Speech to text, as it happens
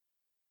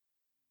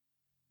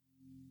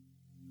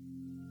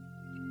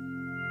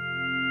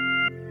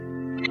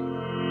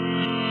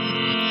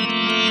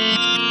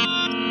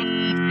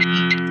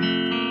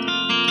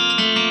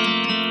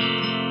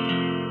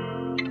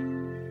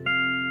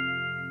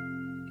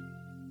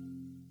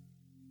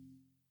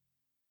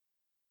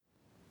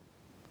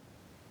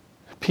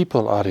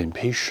People are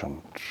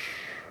impatient.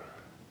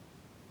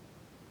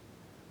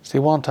 They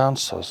want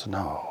answers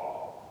now.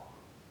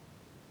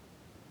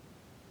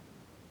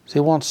 They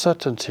want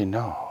certainty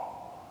now.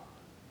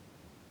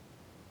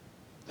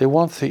 They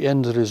want the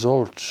end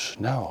result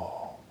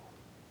now.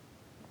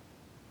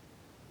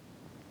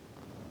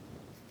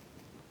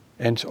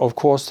 And of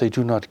course they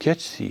do not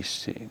get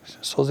these things,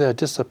 so they are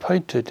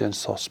disappointed and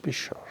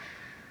suspicious.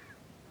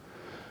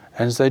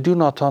 And they do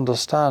not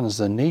understand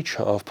the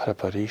nature of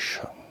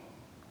preparation.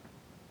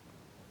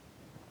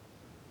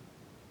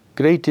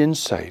 Great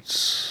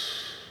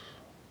insights,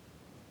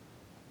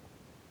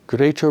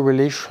 greater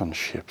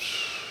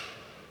relationships,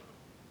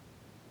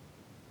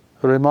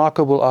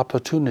 remarkable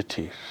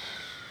opportunities,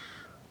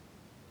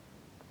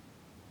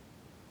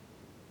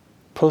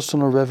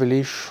 personal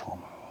revelation.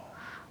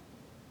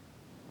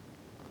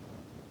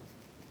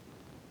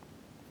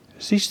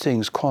 These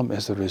things come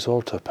as a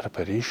result of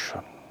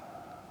preparation.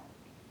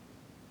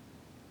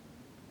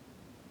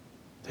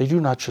 They do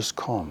not just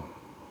come.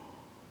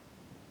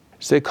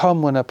 They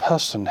come when a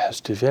person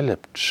has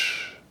developed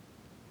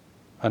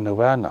an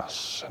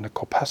awareness and a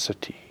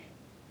capacity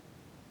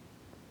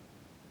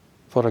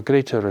for a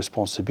greater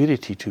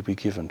responsibility to be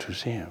given to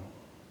them.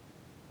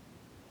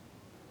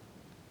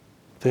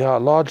 They are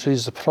largely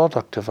the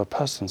product of a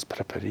person's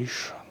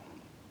preparation.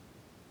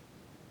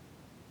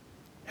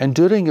 And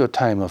during your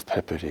time of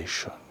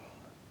preparation,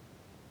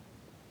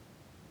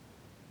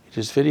 it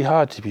is very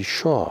hard to be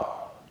sure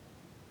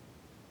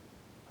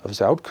of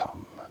the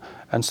outcome.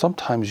 And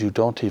sometimes you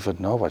don't even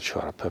know what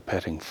you are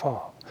preparing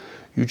for.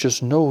 You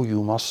just know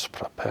you must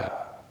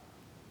prepare.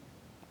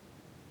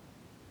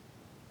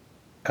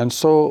 And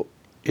so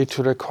it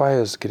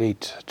requires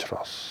great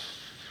trust,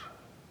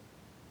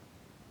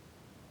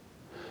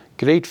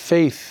 great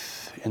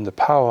faith in the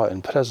power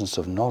and presence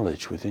of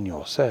knowledge within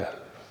yourself,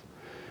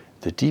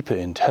 the deeper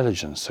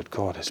intelligence that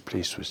God has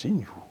placed within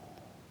you,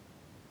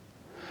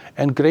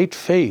 and great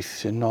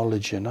faith in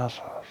knowledge in others.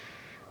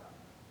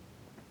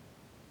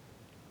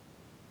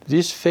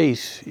 This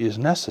faith is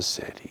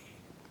necessary,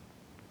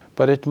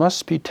 but it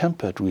must be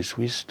tempered with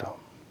wisdom.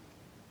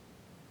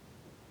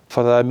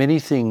 For there are many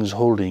things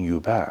holding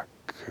you back,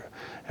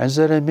 and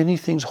there are many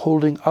things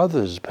holding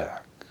others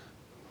back,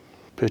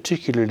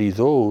 particularly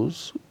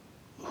those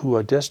who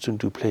are destined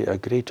to play a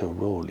greater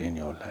role in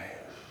your life.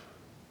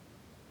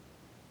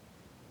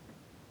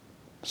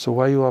 So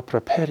while you are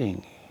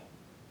preparing,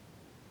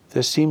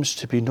 there seems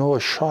to be no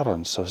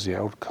assurance of the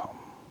outcome.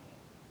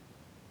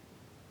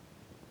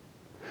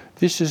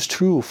 This is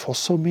true for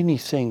so many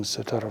things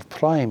that are of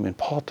prime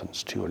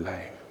importance to your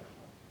life.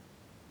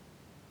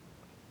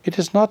 It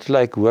is not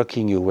like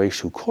working your way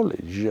through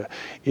college.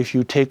 If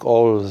you take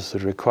all the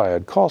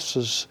required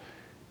courses,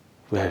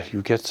 well,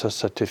 you get a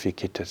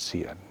certificate at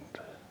the end.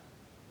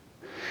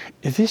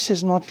 This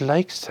is not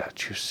like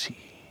that, you see.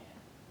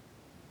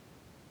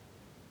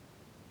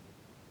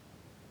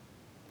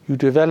 You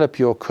develop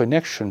your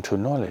connection to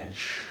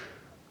knowledge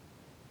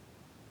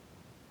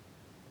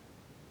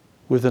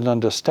with an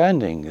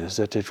understanding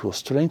that it will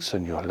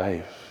strengthen your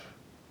life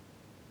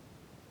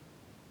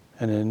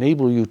and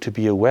enable you to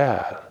be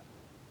aware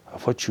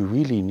of what you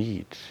really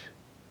need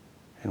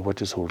and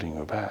what is holding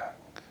you back.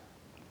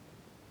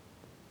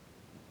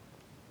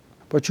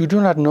 But you do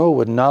not know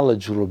what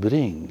knowledge will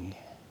bring.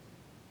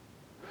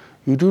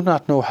 You do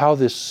not know how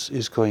this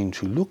is going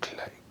to look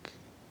like,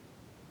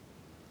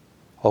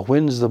 or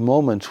when the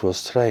moment will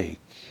strike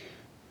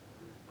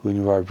when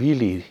you are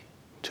really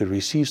to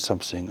receive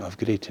something of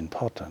great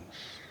importance.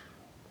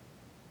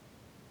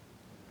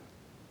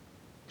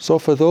 So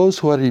for those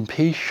who are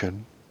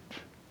impatient,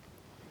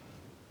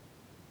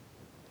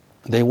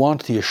 they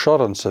want the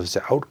assurance of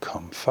the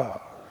outcome first.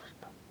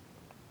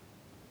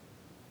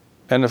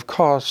 And of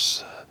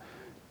course,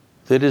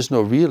 there is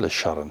no real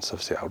assurance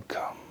of the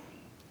outcome.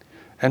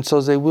 And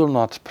so they will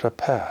not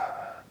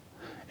prepare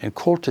and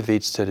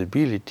cultivate their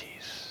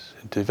abilities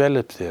and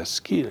develop their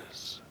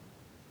skills.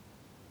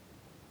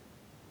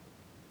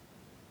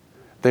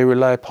 They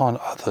rely upon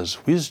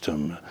others'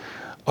 wisdom,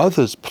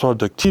 others'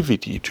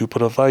 productivity to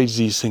provide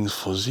these things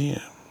for them.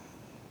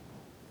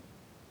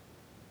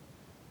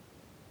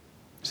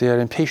 They are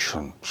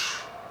impatient.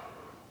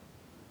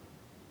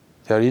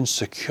 They are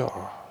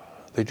insecure.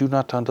 They do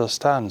not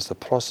understand the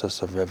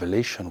process of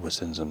revelation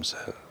within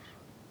themselves.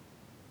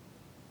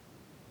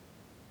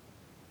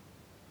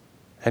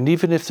 And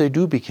even if they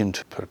do begin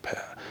to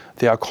prepare,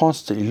 they are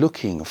constantly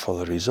looking for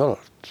the result.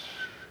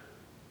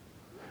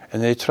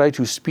 And they try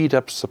to speed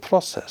up the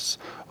process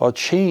or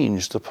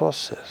change the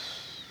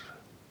process.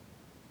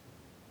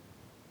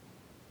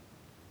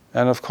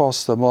 And of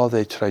course, the more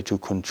they try to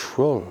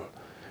control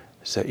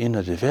their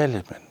inner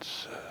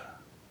development,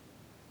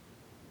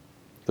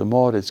 the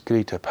more its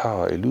greater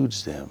power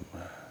eludes them.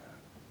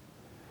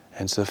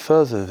 And the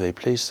further they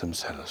place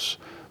themselves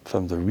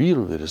from the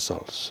real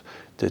results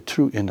that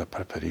true inner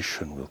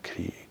preparation will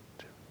create.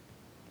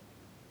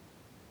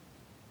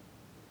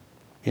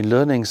 In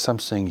learning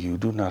something you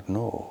do not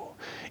know,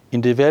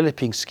 in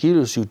developing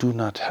skills you do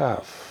not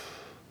have,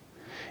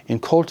 in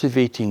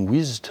cultivating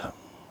wisdom,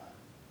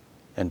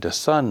 and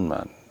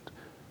discernment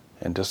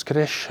and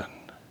discretion.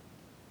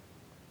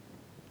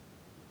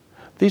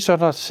 These are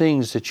not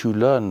things that you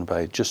learn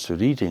by just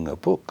reading a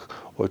book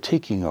or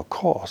taking a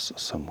course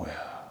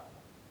somewhere.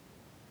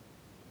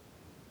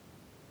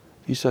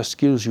 These are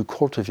skills you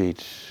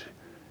cultivate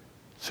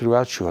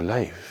throughout your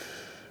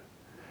life.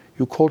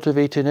 You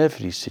cultivate in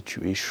every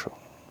situation.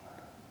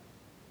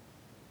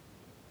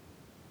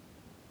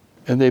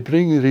 And they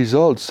bring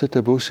results that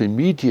are both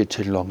immediate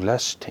and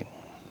long-lasting.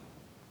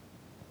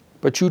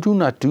 But you do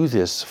not do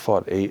this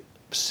for a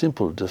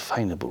simple,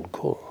 definable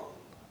goal.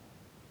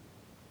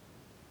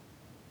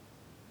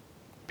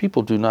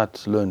 People do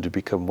not learn to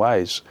become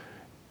wise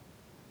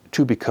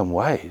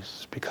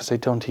because they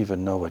don't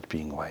even know what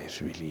being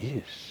wise really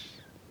is,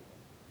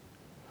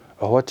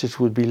 or what it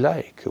would be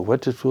like, or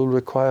what it will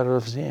require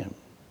of them,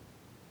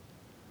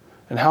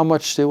 and how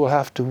much they will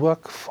have to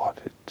work for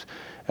it,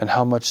 and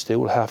how much they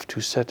will have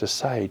to set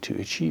aside to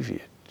achieve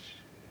it.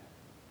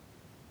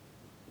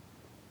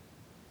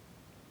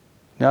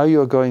 Now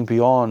you are going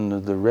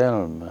beyond the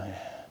realm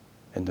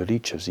and the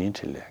reach of the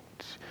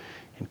intellect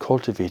in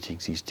cultivating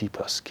these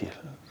deeper skills.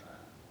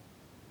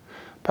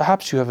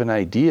 Perhaps you have an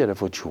idea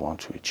of what you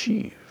want to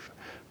achieve.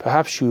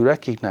 Perhaps you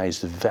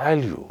recognize the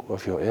value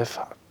of your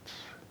efforts.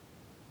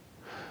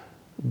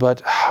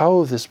 But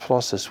how this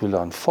process will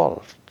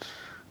unfold,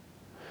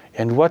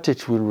 and what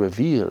it will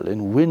reveal,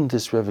 and when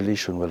this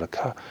revelation will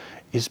occur,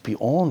 is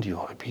beyond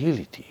your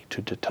ability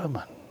to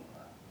determine.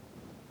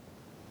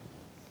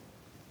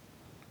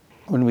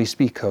 When we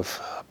speak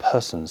of a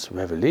person's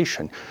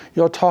revelation,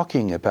 you're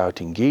talking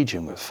about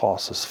engaging with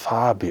forces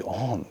far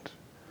beyond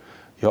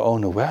your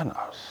own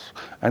awareness,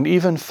 and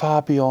even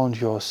far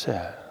beyond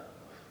yourself.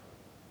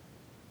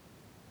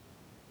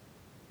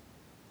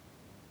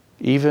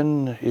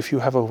 Even if you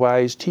have a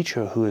wise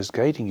teacher who is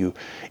guiding you,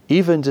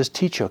 even this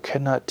teacher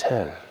cannot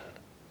tell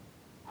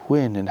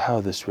when and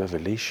how this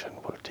revelation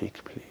will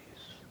take place.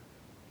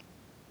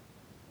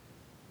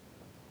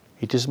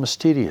 It is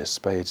mysterious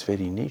by its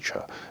very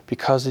nature,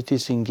 because it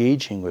is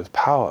engaging with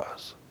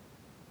powers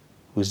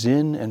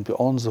within and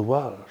beyond the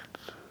world,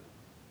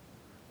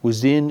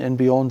 within and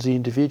beyond the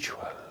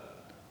individual.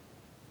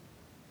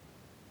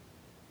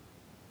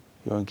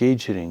 You're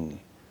engaging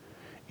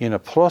in a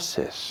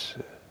process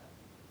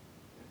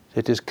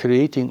that is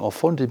creating a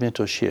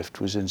fundamental shift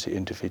within the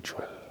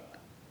individual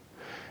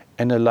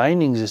and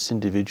aligning this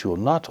individual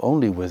not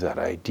only with their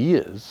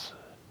ideas,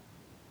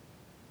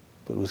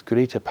 but with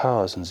greater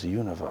powers in the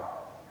universe.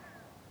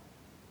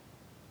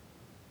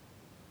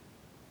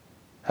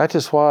 That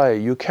is why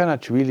you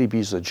cannot really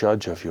be the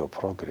judge of your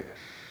progress,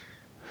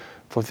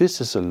 for this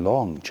is a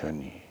long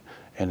journey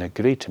and a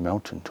great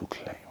mountain to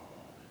climb.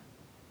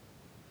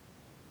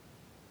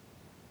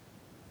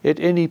 At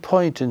any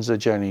point in the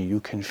journey, you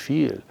can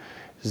feel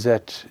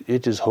that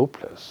it is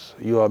hopeless.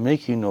 You are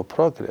making no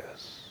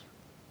progress.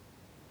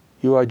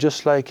 You are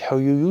just like how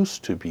you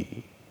used to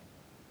be.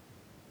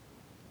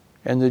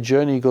 And the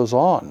journey goes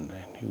on,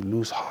 and you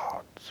lose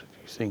heart.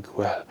 You think,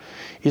 well,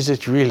 is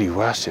it really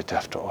worth it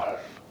after all?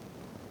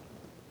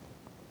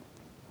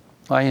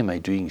 Why am I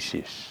doing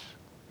this?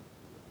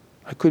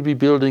 I could be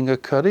building a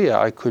career.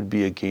 I could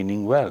be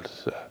gaining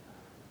wealth.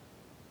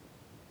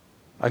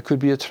 I could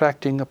be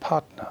attracting a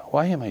partner.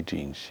 Why am I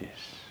doing this?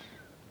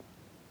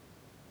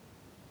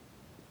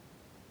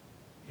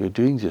 You're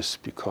doing this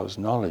because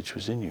knowledge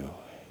within you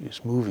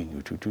is moving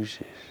you to do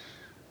this.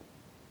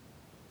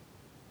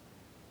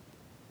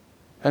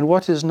 And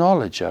what is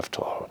knowledge,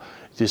 after all?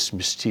 This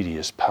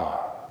mysterious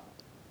power.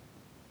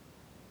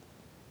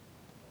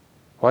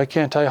 Why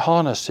can't I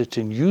harness it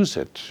and use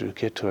it to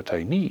get what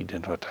I need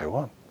and what I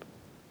want?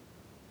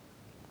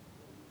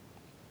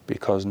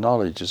 Because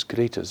knowledge is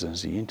greater than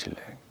the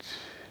intellect,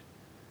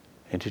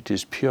 and it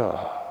is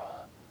pure,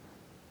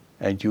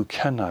 and you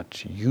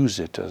cannot use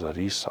it as a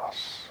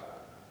resource.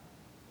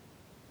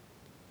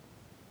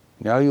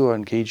 Now you are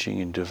engaging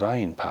in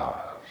divine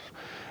powers.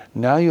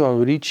 Now you are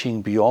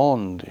reaching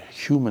beyond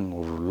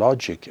human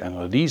logic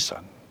and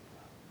reason.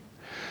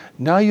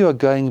 Now you are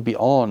going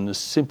beyond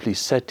simply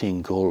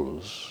setting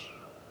goals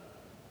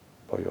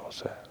for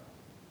yourself.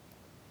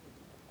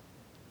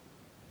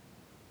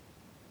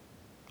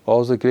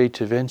 All the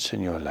great events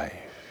in your life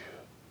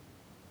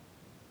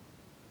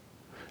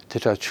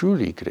that are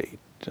truly great,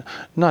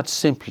 not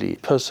simply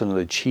personal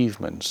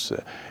achievements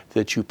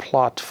that you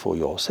plot for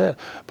yourself,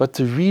 but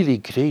the really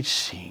great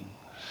things,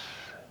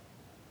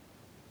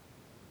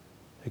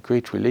 the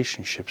great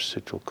relationships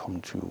that will come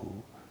to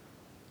you,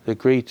 the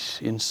great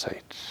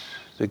insights,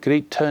 the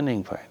great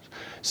turning points,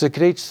 the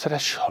great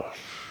thresholds.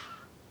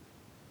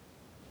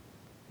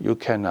 You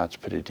cannot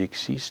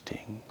predict these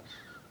things.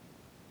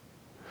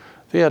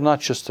 They are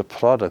not just a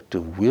product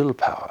of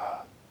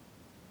willpower.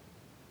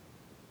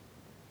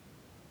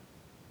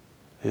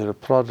 They are a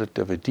product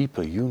of a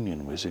deeper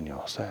union within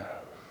yourself,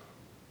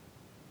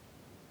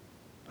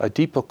 a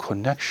deeper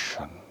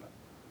connection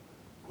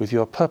with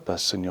your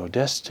purpose and your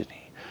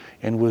destiny,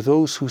 and with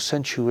those who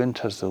sent you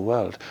into the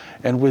world,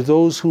 and with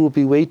those who will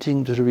be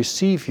waiting to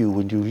receive you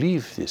when you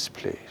leave this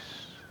place.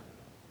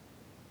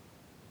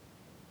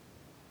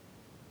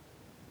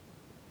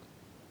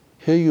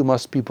 Here you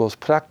must be both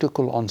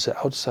practical on the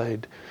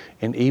outside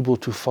and able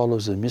to follow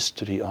the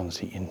mystery on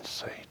the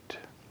inside.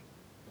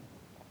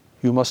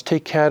 You must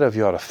take care of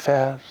your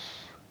affairs,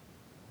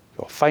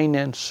 your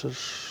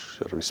finances,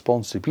 your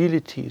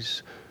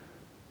responsibilities,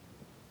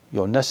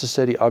 your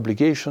necessary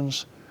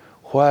obligations,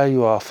 while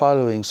you are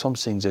following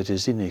something that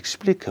is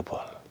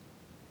inexplicable,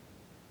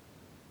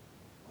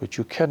 which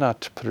you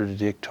cannot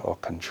predict or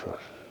control.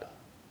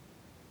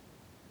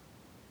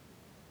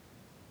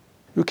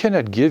 You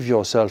cannot give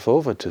yourself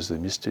over to the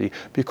mystery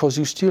because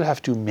you still have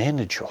to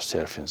manage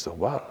yourself in the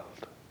world.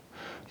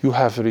 You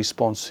have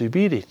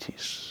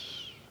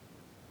responsibilities.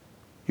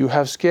 You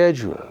have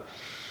schedules.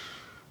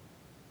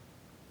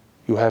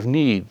 You have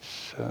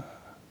needs.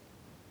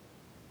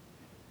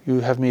 You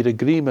have made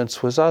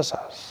agreements with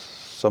others,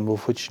 some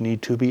of which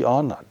need to be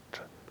honored.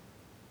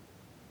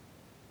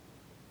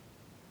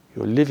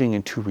 You're living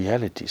in two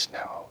realities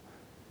now,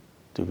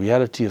 the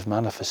reality of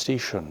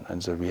manifestation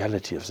and the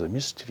reality of the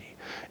mystery.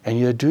 And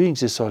you're doing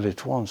this all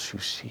at once, you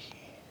see.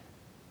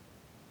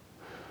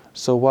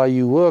 So while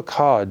you work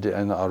hard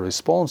and are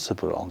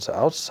responsible on the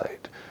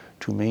outside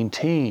to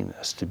maintain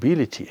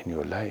stability in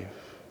your life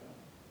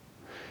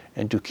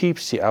and to keep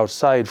the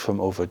outside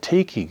from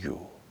overtaking you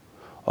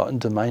or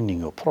undermining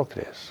your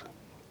progress,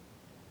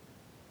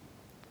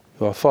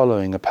 you are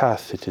following a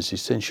path that is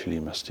essentially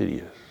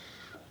mysterious.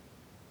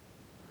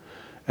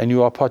 And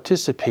you are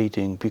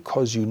participating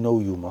because you know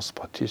you must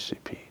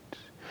participate.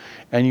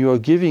 And you are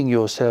giving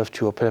yourself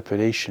to your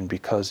preparation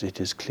because it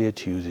is clear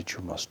to you that you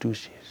must do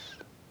this.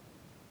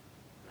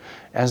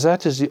 And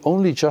that is the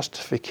only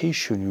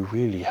justification you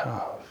really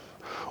have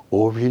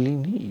or really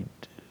need.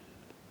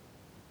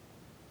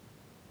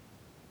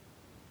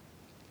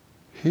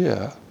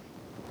 Here,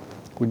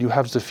 when you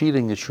have the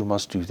feeling that you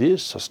must do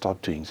this or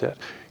stop doing that,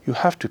 you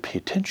have to pay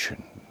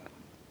attention.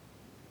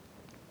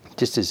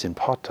 This is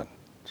important.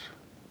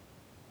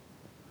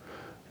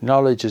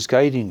 Knowledge is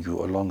guiding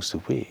you along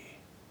the way.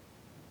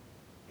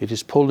 It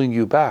is pulling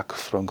you back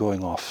from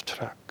going off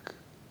track.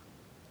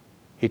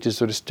 It is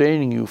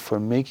restraining you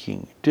from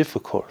making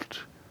difficult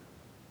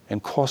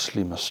and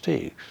costly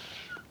mistakes.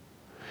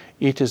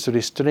 It is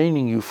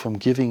restraining you from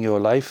giving your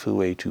life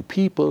away to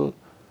people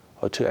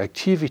or to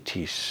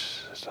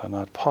activities that are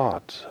not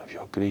part of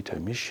your greater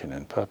mission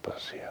and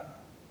purpose here.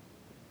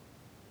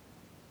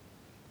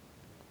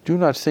 Do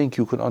not think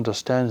you can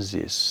understand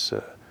this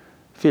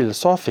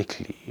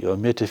philosophically or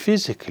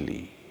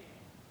metaphysically,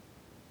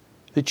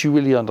 that you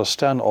really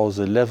understand all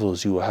the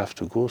levels you will have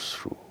to go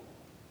through.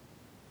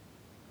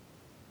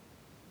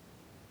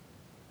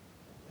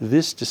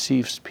 This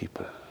deceives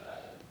people.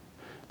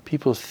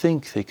 People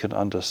think they can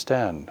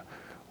understand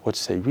what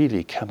they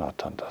really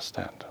cannot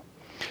understand.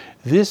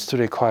 This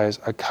requires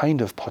a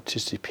kind of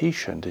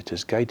participation that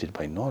is guided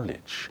by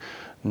knowledge,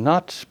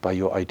 not by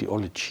your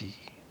ideology.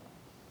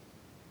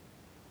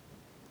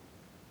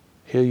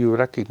 Here you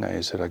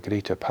recognize there are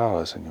greater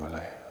powers in your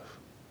life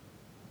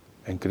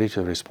and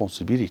greater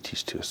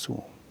responsibilities to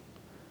assume.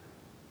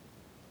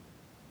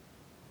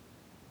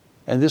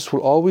 And this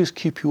will always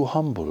keep you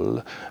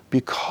humble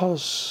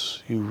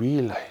because you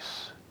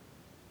realize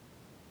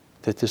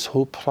that this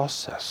whole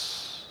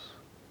process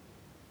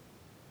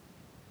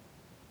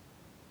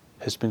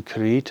has been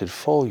created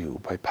for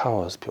you by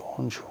powers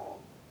beyond you,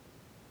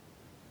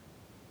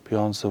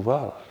 beyond the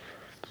world,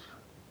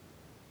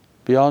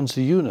 beyond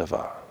the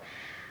universe.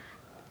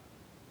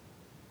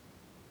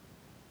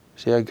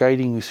 They are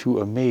guiding you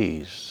through a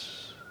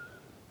maze,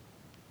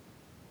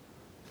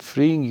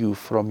 freeing you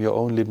from your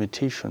own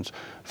limitations,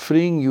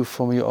 freeing you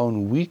from your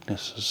own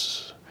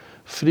weaknesses,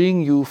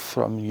 freeing you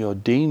from your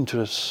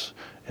dangerous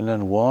and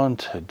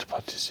unwanted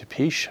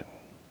participation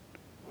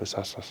with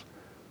others.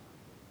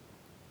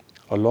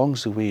 Along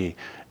the way,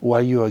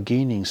 while you are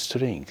gaining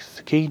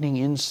strength, gaining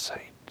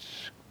insight,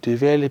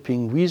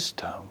 developing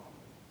wisdom,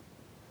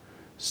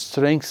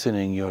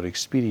 strengthening your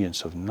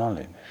experience of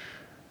knowledge,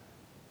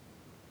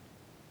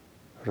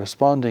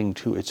 responding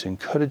to its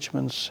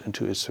encouragements and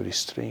to its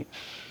restraints,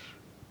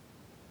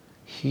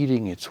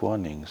 heeding its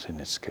warnings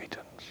and its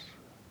guidance.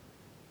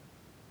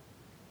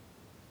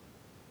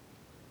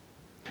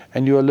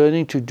 And you are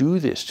learning to do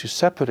this, to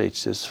separate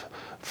this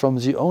from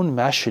the own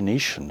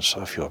machinations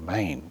of your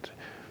mind,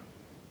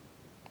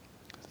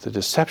 the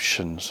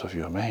deceptions of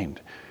your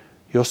mind,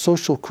 your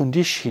social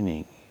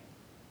conditioning,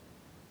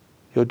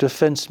 your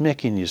defense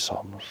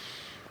mechanisms,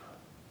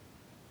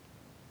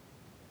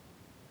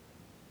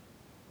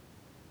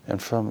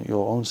 and from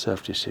your own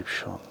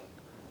self-deception.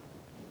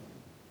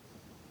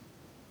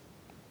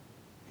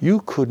 You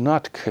could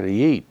not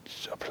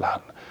create a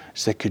plan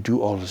that could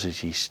do all of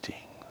these things.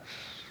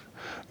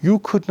 You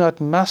could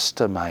not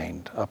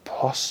mastermind a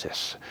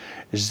process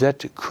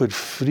that could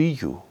free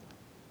you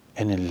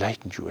and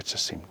enlighten you at the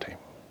same time.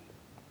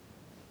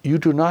 You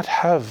do not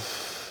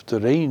have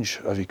the range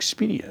of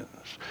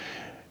experience.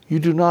 You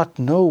do not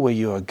know where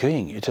you are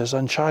going. It is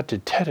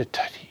uncharted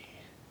territory.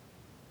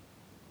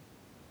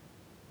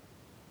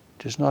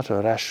 It is not a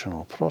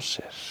rational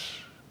process.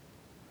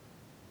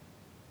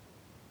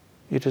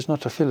 It is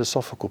not a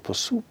philosophical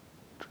pursuit.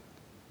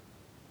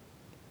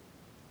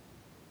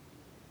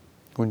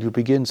 when you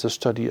begin the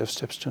study of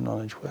Steps to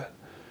Knowledge well.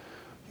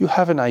 You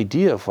have an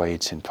idea of why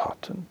it's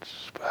important.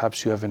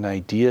 Perhaps you have an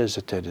idea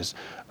that there is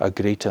a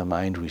greater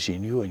mind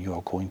within you and you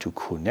are going to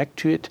connect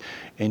to it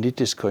and it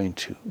is going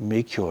to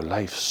make your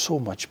life so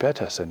much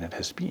better than it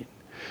has been.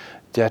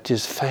 That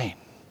is fine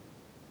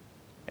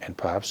and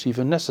perhaps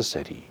even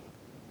necessary.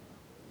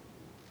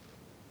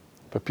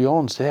 But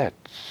beyond that,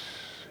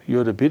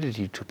 your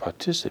ability to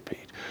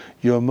participate,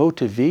 your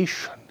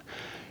motivation,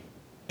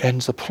 and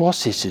the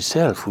process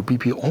itself will be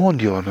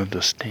beyond your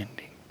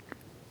understanding.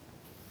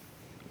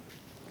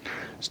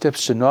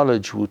 Steps to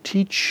Knowledge will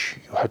teach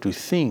you how to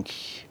think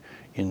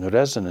in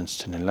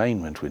resonance and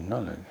alignment with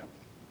knowledge.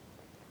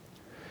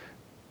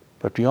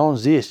 But beyond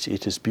this,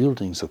 it is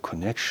building the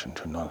connection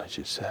to knowledge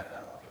itself,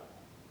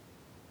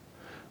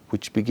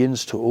 which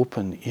begins to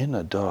open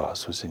inner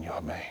doors within your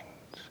mind.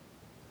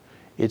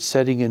 It's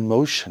setting in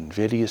motion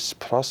various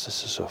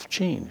processes of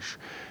change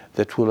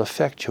that will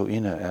affect your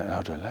inner and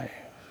outer life.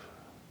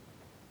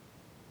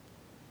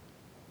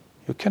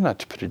 You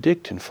cannot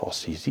predict and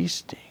foresee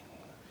these things.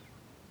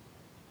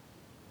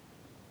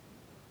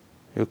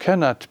 You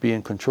cannot be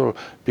in control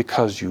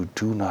because you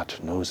do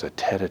not know the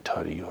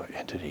territory you are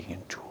entering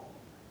into.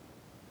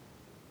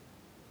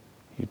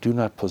 You do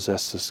not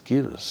possess the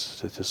skills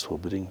that this will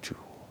bring to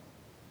you.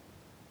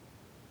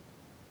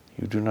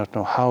 You do not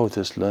know how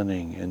this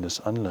learning and this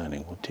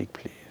unlearning will take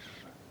place.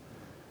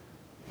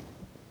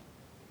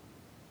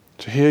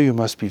 So here you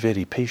must be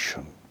very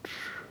patient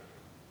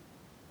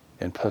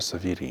and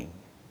persevering.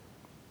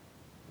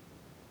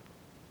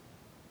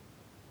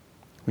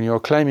 When you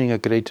are climbing a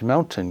great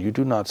mountain, you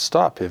do not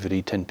stop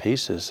every 10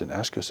 paces and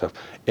ask yourself,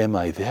 am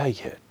I there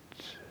yet?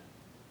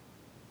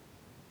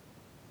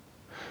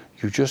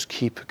 You just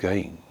keep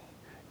going,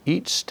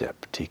 each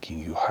step taking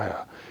you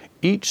higher,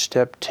 each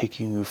step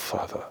taking you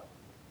further.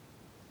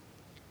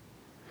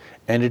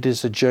 And it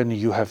is a journey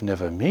you have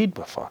never made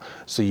before,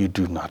 so you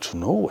do not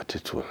know what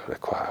it will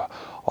require,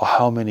 or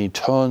how many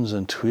turns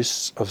and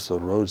twists of the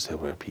roads there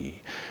will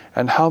be,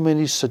 and how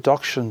many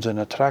seductions and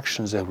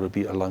attractions there will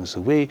be along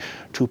the way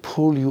to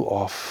pull you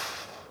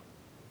off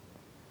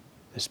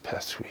this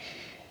pathway.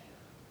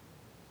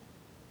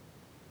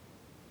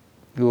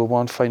 You will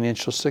want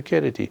financial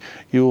security.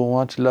 You will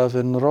want love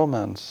and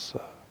romance.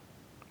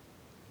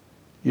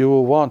 You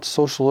will want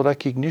social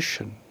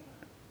recognition.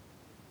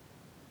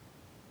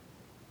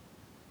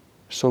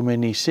 So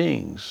many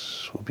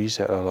things will be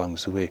there along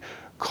the way,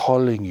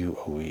 calling you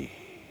away,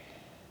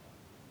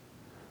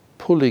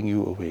 pulling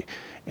you away.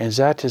 And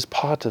that is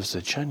part of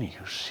the journey,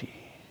 you see.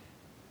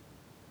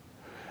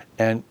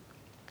 And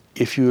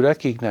if you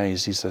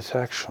recognize these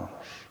attractions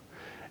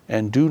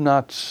and do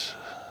not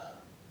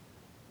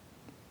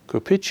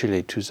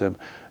capitulate to them,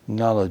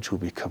 knowledge will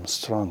become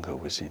stronger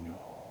within you.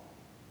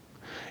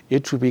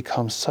 It will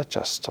become such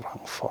a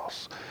strong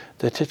force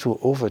that it will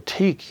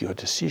overtake your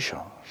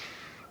decisions.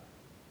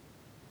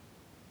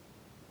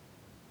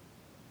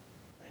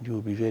 And you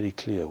will be very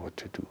clear what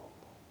to do.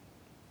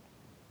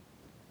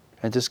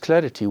 And this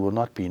clarity will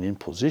not be an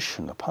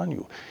imposition upon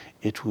you.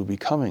 It will be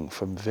coming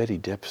from the very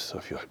depths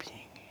of your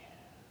being.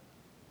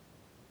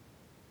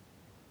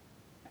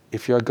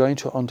 If you are going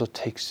to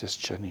undertake this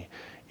journey,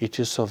 it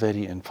is so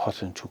very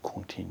important to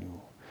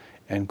continue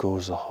and go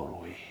the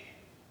whole way.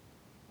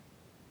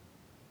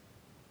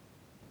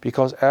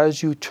 Because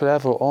as you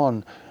travel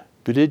on,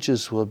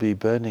 bridges will be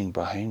burning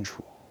behind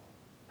you.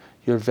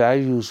 Your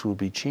values will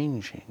be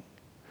changing.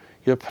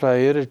 Your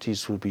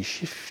priorities will be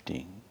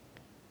shifting.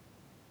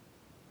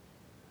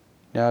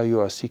 Now you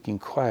are seeking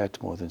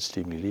quiet more than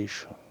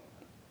stimulation.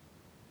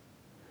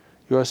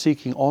 You are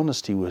seeking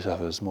honesty with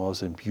others more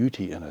than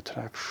beauty and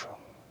attraction.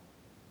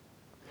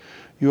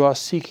 You are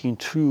seeking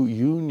true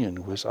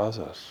union with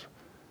others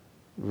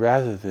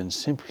rather than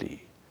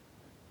simply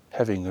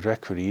having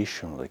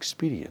recreational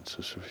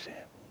experiences with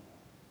them.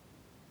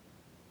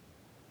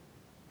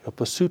 Your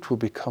pursuit will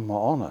become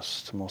more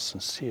honest, more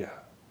sincere,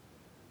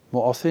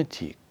 more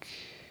authentic,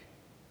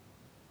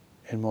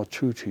 and more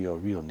true to your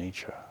real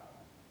nature.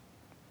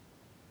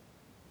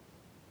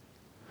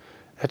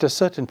 At a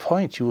certain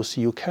point, you will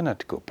see you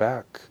cannot go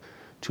back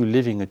to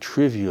living a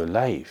trivial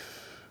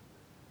life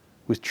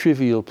with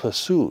trivial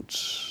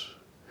pursuits,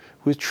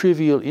 with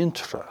trivial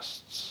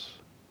interests,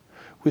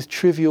 with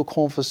trivial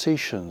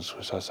conversations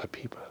with other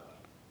people.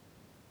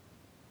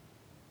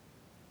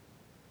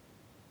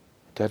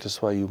 That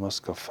is why you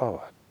must go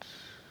forward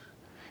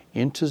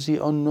into the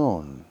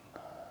unknown,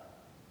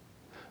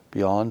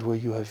 beyond where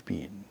you have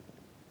been.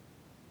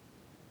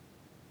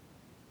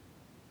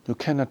 You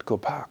cannot go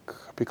back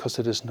because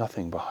there is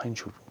nothing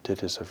behind you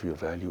that is of real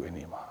value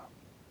anymore.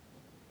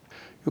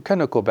 You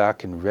cannot go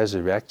back and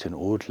resurrect an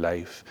old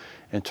life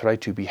and try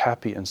to be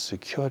happy and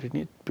secure in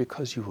it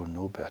because you will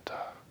know better.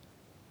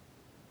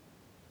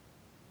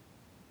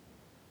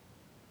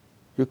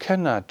 You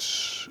cannot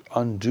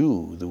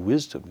undo the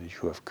wisdom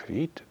that you have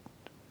created.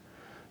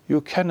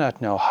 You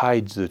cannot now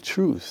hide the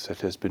truth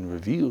that has been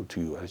revealed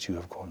to you as you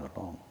have gone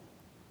along.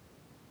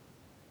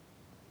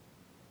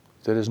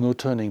 There is no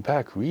turning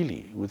back,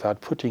 really,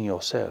 without putting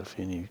yourself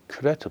in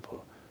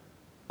incredible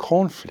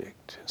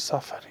conflict and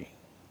suffering.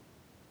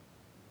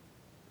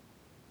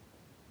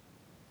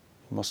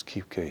 You must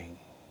keep going.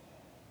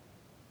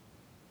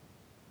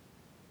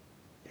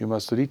 You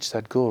must reach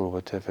that goal,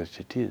 whatever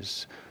it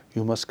is.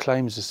 You must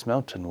climb this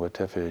mountain,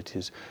 whatever it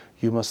is.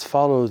 You must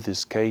follow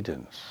this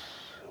guidance,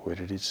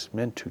 where it is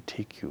meant to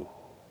take you.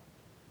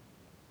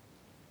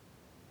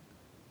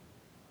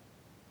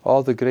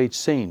 All the great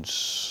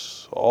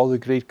saints, all the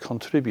great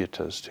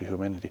contributors to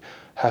humanity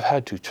have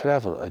had to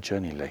travel a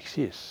journey like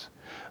this.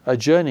 A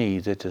journey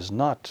that is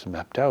not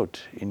mapped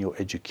out in your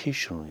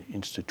educational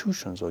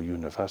institutions or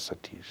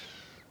universities.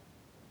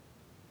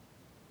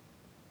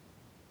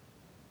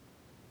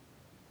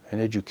 An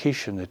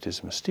education that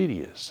is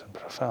mysterious and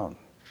profound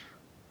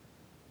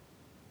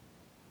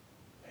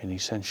and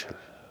essential.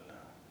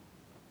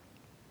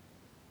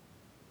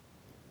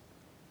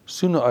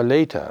 Sooner or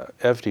later,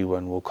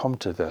 everyone will come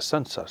to their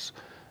senses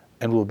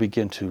and will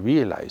begin to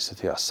realize that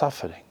they are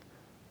suffering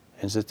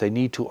and that they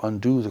need to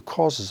undo the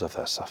causes of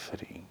their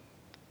suffering.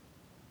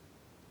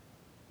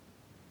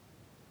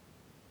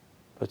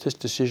 But this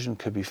decision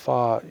could be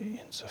far in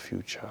the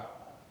future.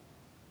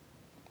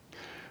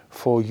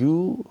 For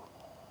you,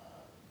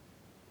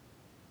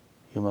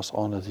 you must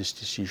honor this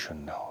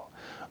decision now,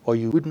 or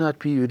you would not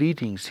be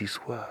reading these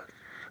words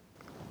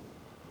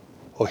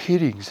or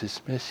hearing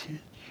this message.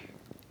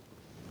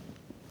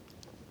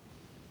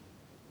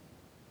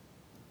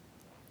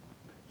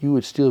 You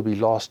would still be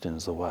lost in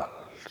the world,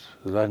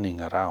 running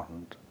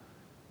around,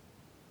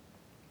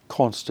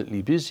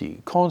 constantly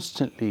busy,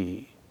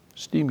 constantly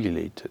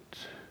stimulated,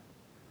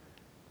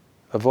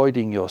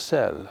 avoiding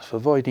yourself,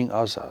 avoiding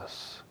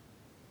others,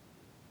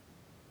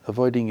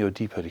 avoiding your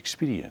deeper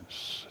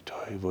experience,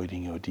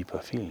 avoiding your deeper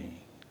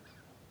feelings,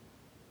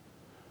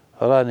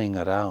 running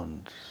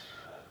around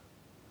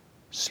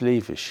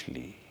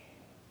slavishly,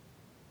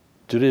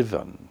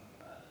 driven.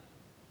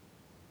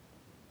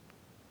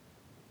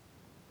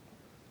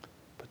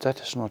 But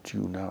that is not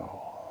you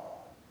now.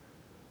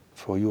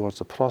 For you are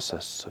the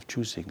process of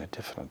choosing a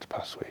different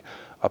pathway.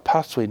 A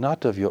pathway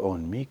not of your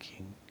own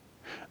making.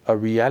 A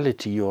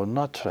reality you are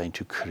not trying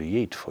to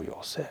create for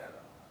yourself.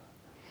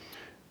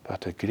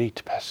 But a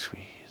great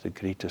pathway, the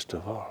greatest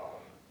of all.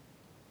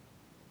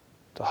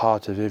 The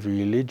heart of every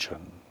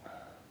religion.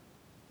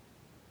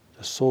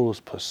 The soul's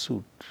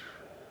pursuit.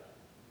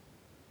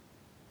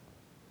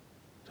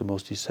 The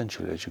most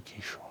essential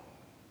education.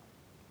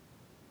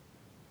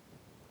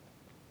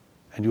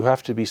 And you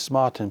have to be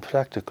smart and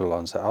practical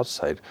on the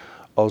outside,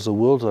 or the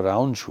world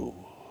around you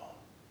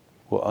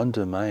will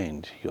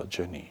undermine your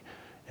journey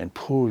and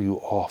pull you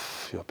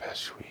off your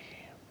pathway.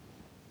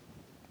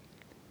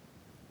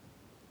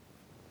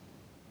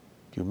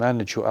 You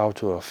manage your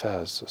outer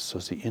affairs so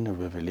the inner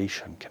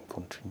revelation can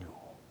continue.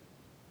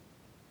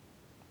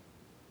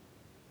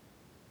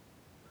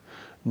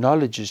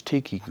 Knowledge is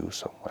taking you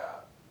somewhere.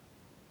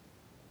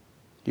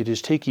 It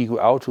is taking you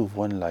out of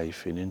one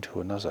life and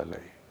into another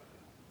life.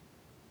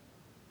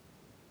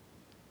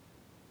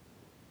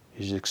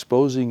 It is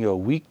exposing your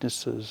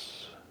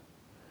weaknesses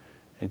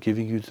and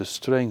giving you the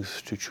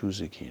strength to choose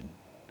again.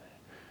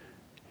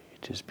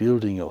 It is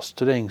building your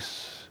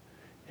strengths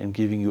and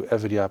giving you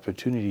every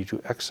opportunity to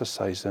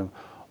exercise them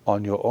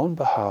on your own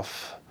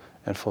behalf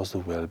and for the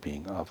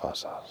well-being of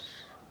others.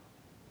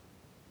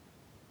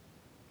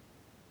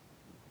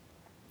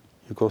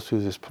 You go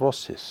through this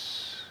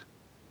process,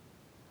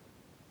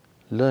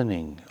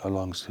 learning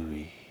along the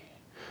way,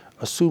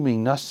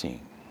 assuming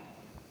nothing.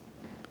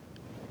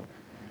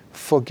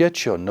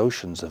 Forget your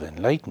notions of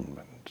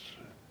enlightenment.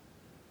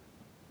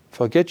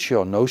 Forget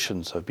your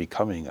notions of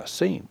becoming a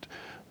saint.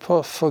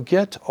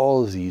 Forget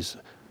all these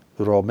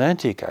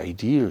romantic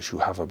ideals you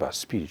have about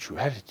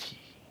spirituality.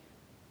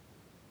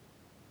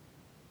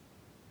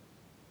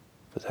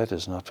 But that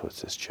is not what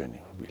this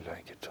journey will be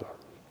like at all.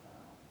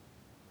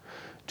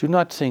 Do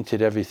not think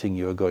that everything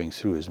you are going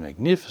through is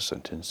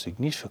magnificent and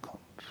significant.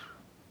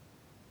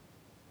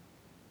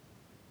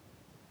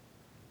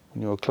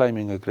 When you are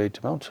climbing a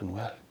great mountain,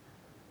 well,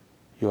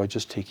 you are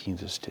just taking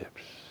the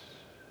steps.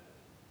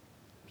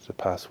 The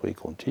pathway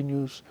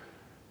continues.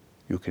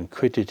 You can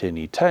quit at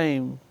any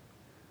time.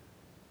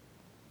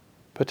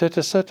 But at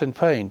a certain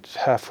point,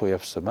 halfway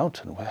up the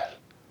mountain, well,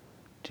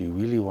 do you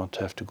really want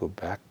to have to go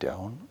back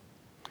down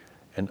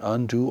and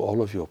undo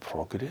all of your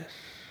progress?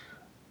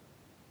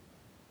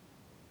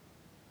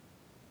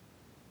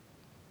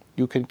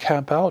 You can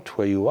camp out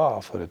where you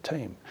are for a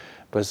time,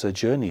 but the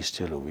journey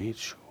still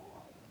awaits you.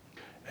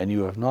 And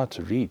you have not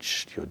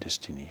reached your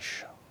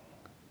destination.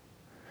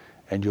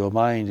 And your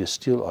mind is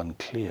still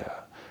unclear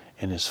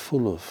and is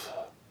full of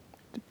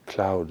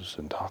clouds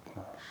and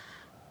darkness.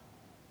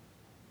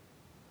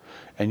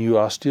 And you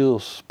are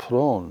still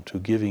prone to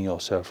giving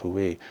yourself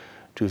away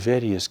to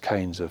various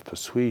kinds of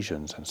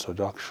persuasions and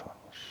seductions.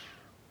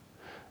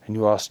 And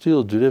you are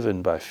still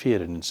driven by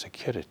fear and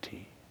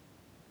insecurity.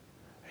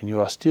 And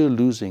you are still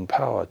losing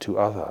power to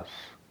others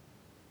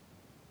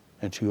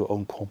and to your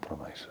own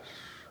compromises.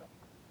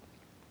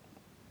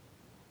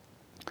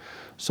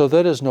 So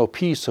there is no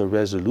peace or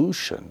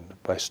resolution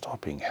by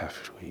stopping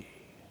halfway.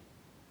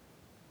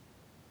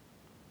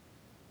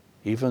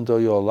 Even though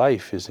your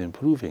life is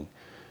improving,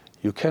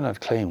 you cannot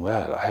claim,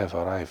 well, I have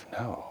arrived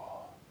now.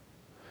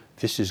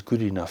 This is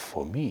good enough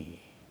for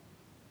me.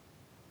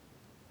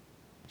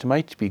 It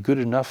might be good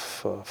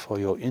enough for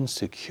your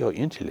insecure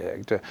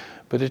intellect,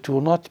 but it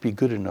will not be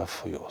good enough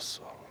for your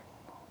soul.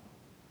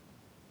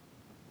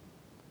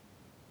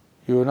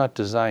 You were not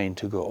designed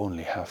to go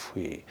only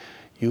halfway.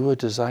 You were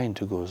designed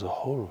to go the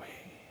whole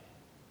way.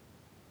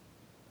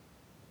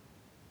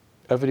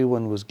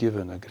 Everyone was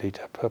given a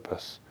greater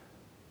purpose,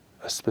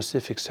 a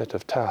specific set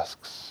of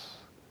tasks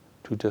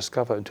to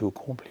discover and to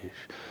accomplish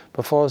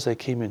before they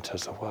came into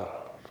the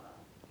world.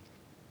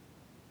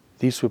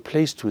 These were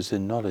placed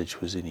within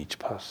knowledge within each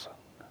person,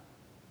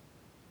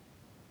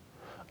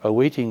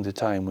 awaiting the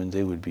time when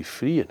they would be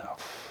free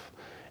enough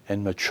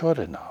and mature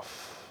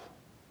enough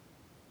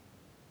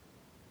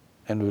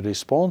and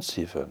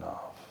responsive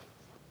enough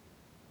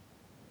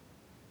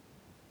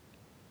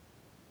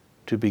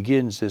to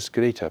begin this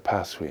greater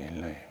pathway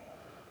in life.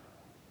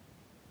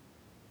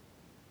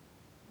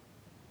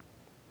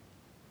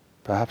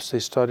 Perhaps they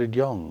started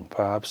young,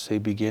 perhaps they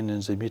began in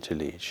the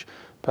middle age,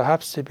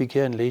 perhaps they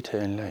began later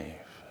in life.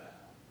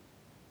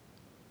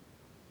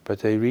 But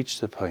they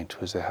reached the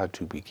point where they had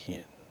to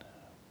begin.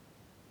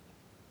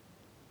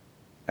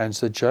 And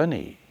the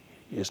journey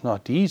is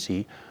not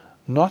easy,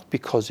 not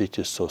because it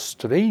is so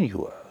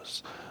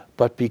strenuous,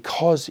 but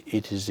because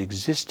it is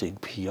existing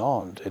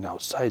beyond and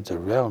outside the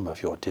realm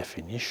of your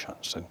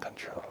definitions and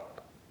control.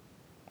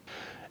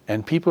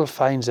 And people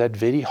find that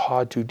very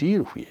hard to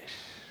deal with.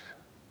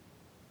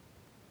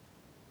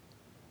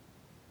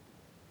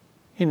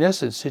 In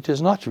essence, it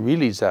is not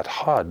really that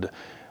hard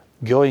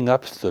going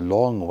up the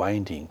long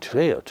winding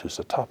trail to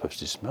the top of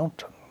this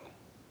mountain.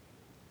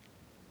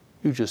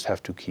 You just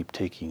have to keep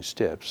taking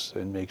steps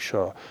and make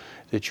sure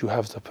that you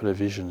have the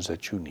provisions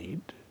that you need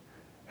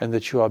and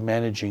that you are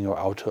managing your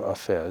outer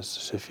affairs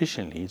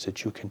sufficiently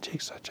that you can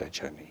take such a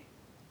journey.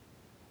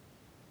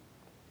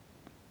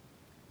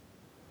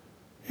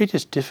 It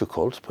is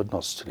difficult, but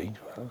not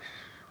strenuous.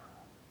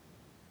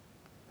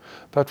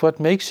 But what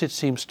makes it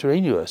seem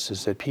strenuous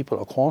is that people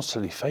are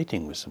constantly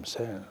fighting with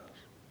themselves,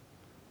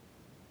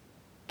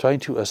 trying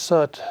to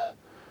assert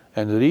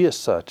and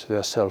reassert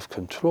their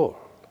self-control,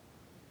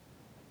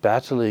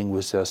 battling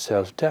with their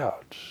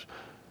self-doubt,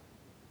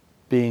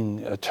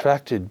 being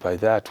attracted by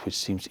that which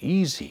seems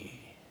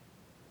easy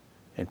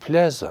and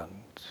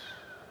pleasant.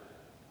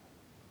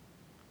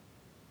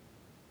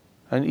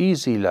 An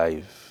easy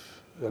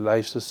life, a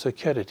life of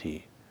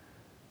security,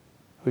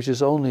 which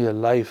is only a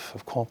life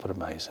of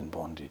compromise and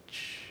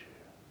bondage.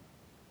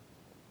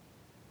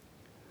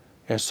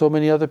 And so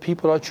many other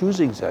people are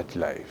choosing that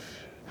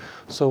life.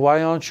 So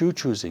why aren't you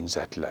choosing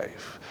that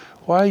life?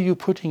 Why are you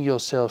putting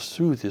yourself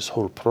through this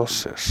whole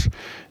process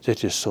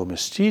that is so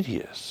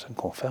mysterious and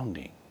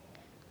confounding?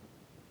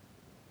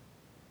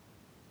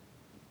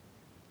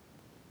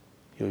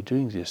 You're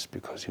doing this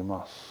because you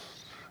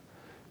must,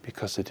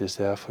 because it is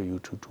there for you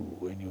to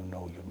do and you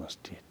know you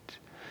must do it.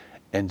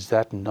 And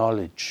that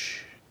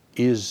knowledge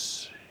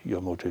is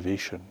your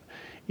motivation.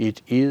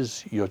 It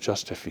is your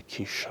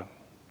justification.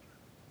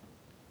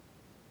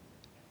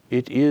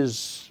 It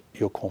is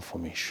your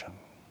confirmation.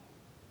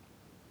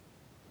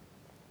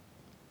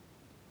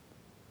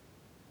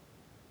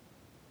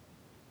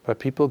 But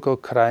people go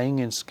crying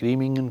and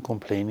screaming and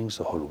complaining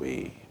the whole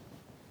way.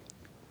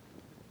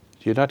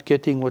 You're not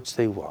getting what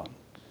they want.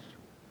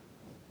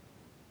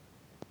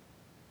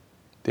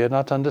 They're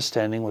not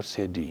understanding what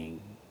they're doing.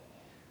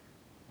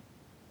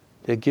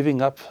 They're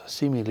giving up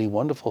seemingly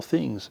wonderful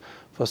things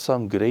for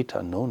some great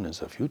unknown in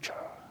the future.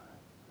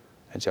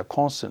 And they're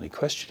constantly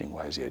questioning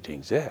why they're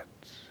doing that.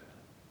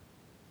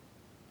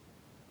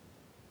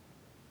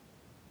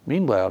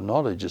 Meanwhile,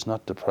 knowledge is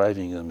not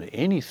depriving them of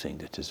anything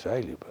that is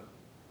valuable.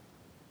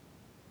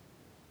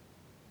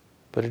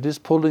 But it is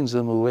pulling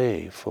them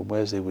away from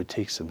where they would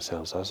take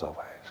themselves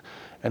otherwise,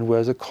 and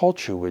where the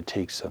culture would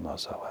take them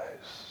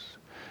otherwise,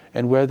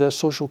 and where their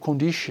social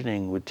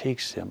conditioning would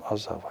take them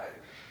otherwise.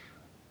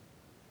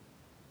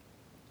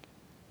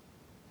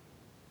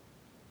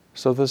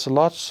 So there's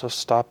lots of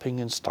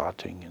stopping and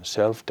starting and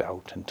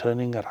self-doubt and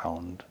turning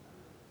around,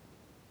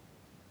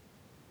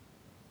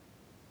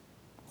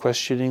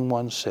 questioning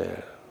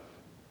oneself.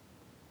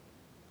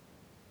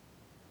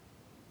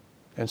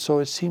 And so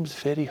it seems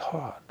very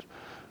hard.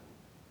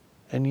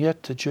 And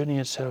yet the journey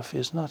itself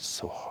is not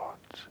so hard.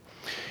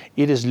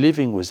 It is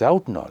living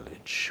without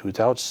knowledge,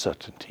 without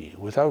certainty,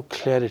 without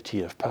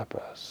clarity of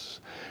purpose,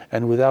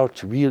 and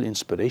without real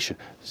inspiration.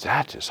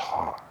 That is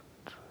hard.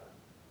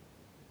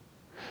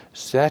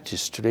 That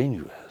is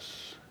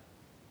strenuous.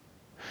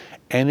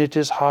 And it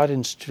is hard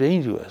and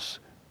strenuous,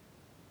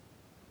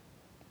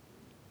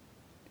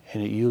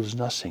 and it yields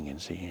nothing in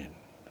the end.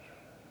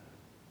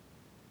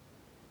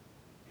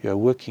 You are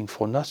working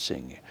for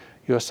nothing.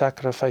 You are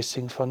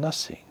sacrificing for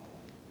nothing.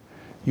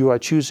 You are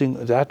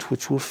choosing that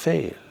which will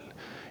fail.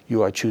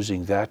 You are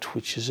choosing that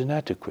which is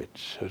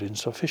inadequate or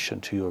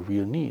insufficient to your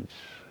real needs.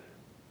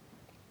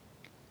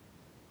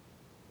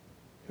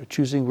 You're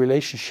choosing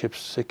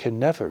relationships that can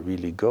never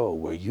really go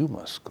where you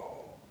must go.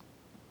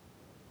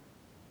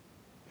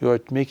 You are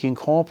making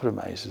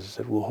compromises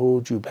that will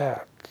hold you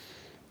back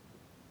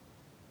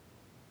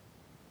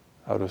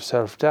out of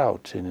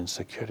self-doubt and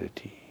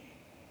insecurity.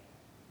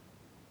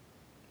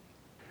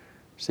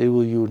 They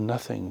will yield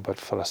nothing but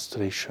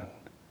frustration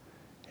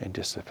and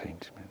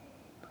disappointment.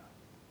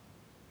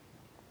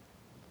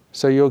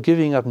 So you're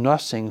giving up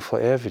nothing for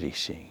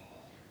everything.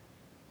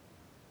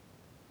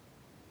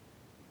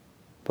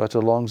 But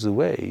along the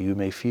way, you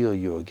may feel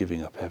you're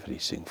giving up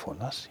everything for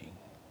nothing.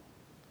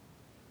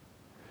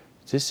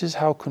 This is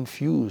how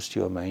confused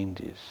your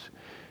mind is.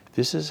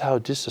 This is how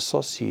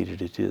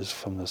disassociated it is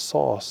from the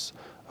source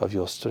of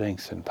your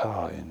strength and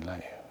power in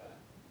life.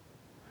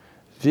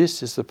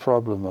 This is the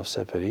problem of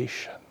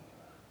separation.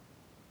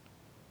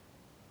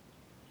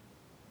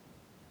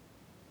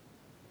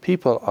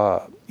 People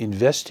are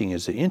investing in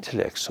the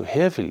intellect so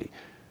heavily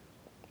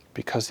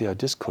because they are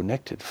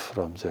disconnected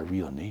from their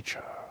real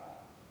nature.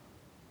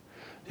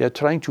 They are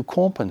trying to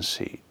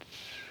compensate.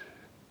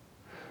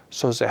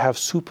 So they have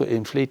super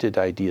inflated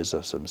ideas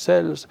of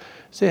themselves,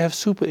 they have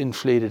super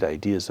inflated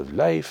ideas of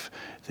life,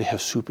 they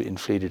have super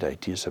inflated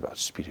ideas about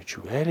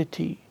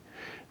spirituality,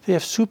 they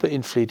have super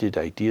inflated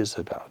ideas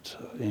about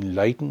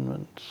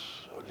enlightenment,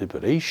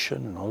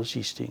 liberation, and all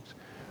these things,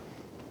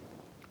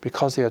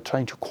 because they are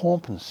trying to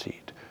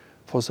compensate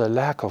for the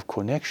lack of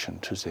connection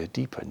to their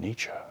deeper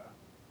nature,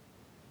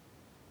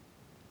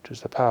 to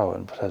the power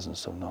and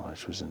presence of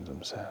knowledge within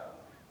themselves.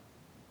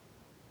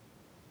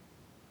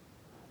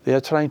 They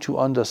are trying to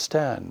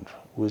understand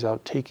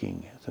without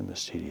taking the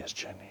mysterious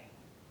journey.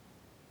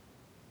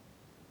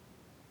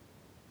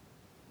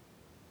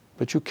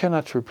 But you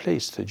cannot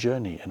replace the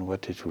journey and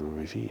what it will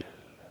reveal.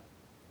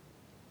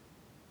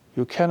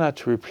 You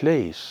cannot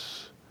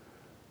replace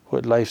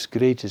what life's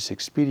greatest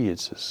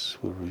experiences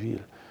will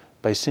reveal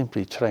by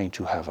simply trying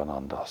to have an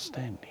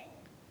understanding.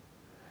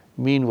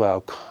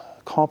 Meanwhile,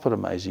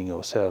 compromising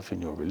yourself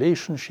in your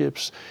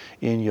relationships,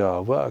 in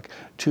your work,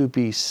 to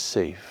be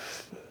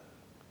safe,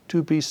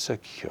 to be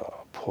secure,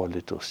 poor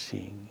little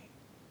thing.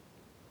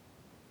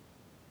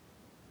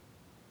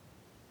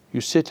 You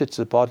sit at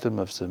the bottom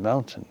of the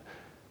mountain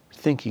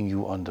thinking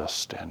you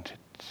understand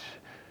it,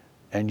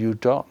 and you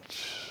don't.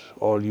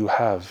 All you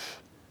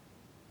have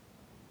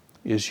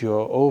is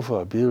your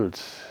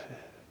overbuilt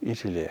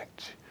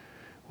intellect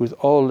with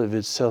all of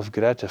its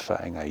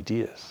self-gratifying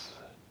ideas.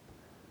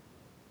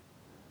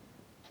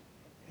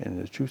 And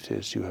the truth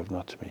is, you have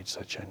not made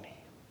such journey.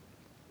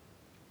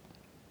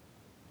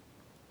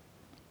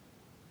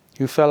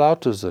 You fell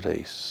out of the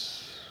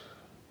race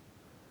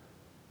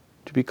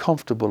to be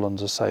comfortable on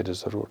the side of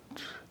the road.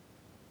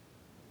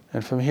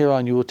 And from here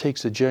on, you will take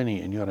the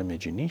journey in your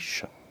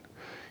imagination.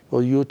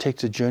 Or you will take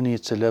the journey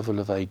at the level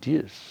of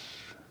ideas.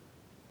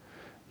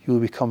 You will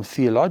become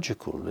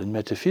theological and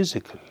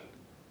metaphysical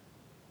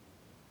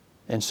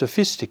and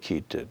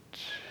sophisticated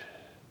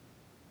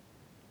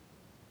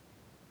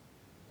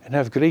and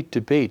have great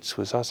debates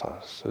with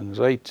others and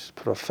write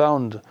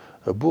profound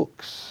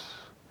books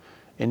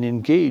and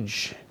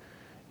engage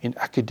in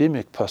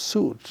academic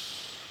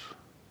pursuits.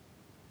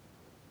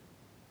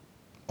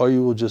 Or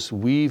you will just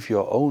weave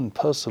your own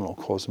personal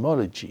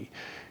cosmology,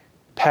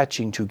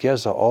 patching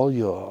together all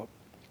your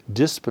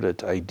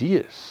disparate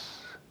ideas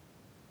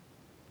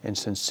and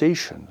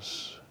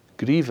sensations,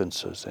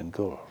 grievances and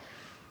goals,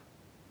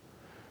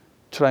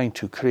 trying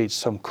to create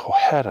some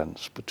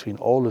coherence between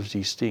all of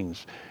these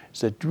things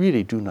that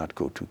really do not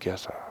go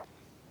together,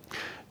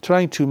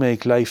 trying to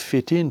make life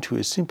fit into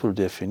a simple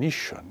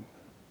definition,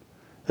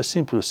 a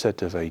simple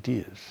set of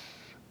ideas.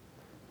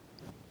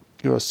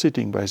 You are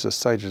sitting by the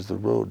side of the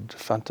road,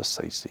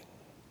 fantasizing,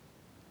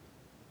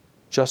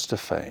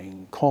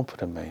 justifying,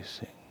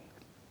 compromising,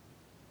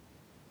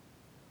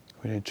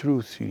 when in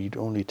truth you need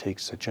only take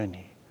the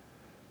journey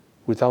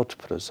without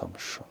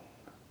presumption,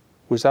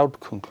 without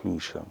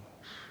conclusions,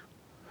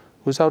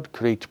 without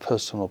great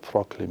personal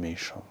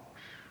proclamations.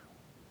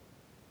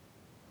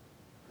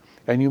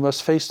 And you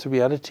must face the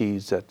reality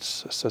that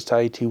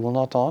society will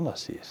not honor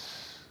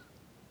this.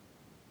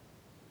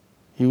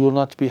 You will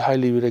not be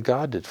highly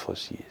regarded for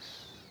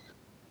this.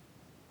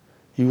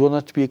 You will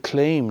not be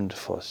acclaimed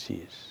for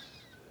this.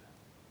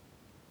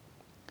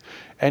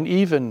 And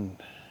even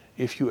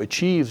if you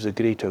achieve the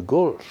greater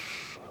goals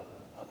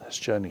on this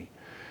journey,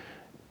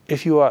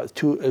 if you are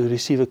to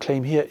receive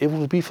acclaim here, it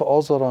will be for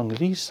all the wrong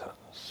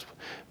reasons.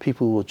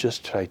 People will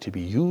just try to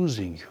be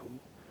using you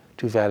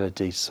to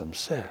validate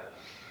themselves.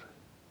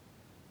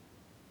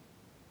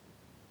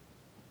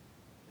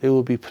 They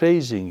will be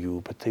praising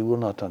you, but they will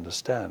not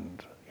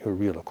understand your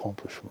real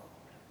accomplishment.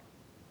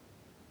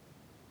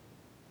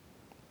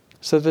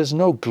 So there's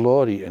no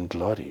glory in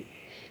glory.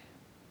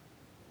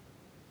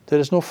 There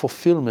is no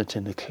fulfillment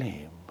in the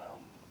claim.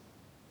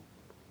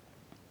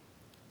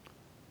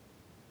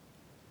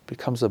 It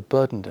becomes a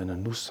burden and a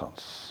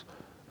nuisance,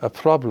 a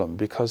problem,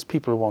 because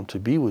people want to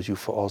be with you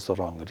for all the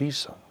wrong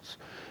reasons.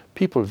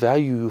 People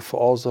value you for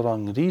all the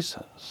wrong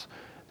reasons.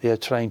 They are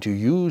trying to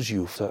use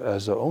you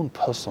as their own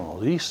personal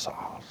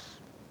resource.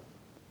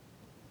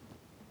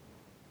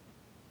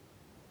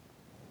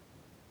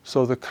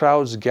 So the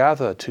crowds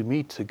gather to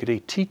meet the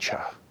great teacher,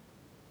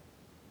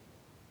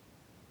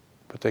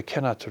 but they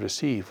cannot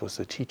receive what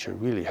the teacher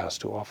really has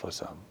to offer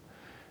them,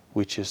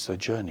 which is the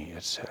journey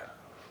itself.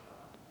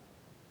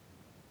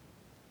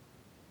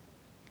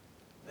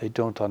 They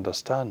don't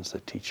understand the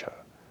teacher.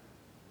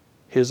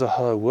 His or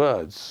her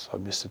words are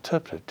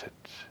misinterpreted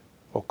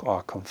or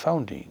are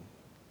confounding.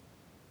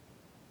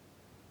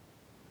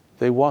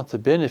 They want the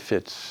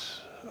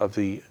benefits of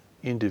the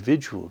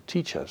individual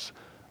teacher's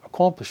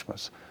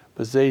accomplishments,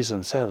 but they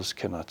themselves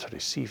cannot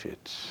receive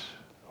it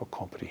or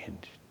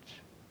comprehend it.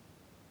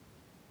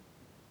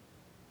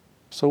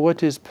 So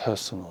what is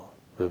personal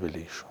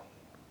revelation?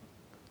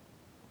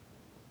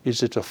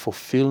 Is it a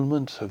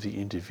fulfillment of the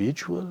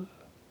individual?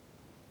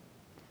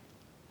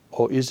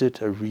 Or is it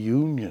a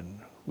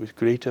reunion with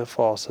greater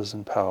forces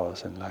and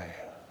powers in life?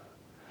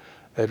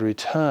 A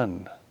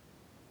return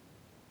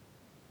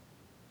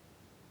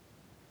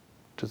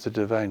to the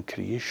divine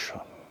creation,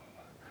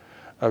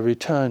 a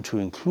return to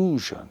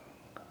inclusion.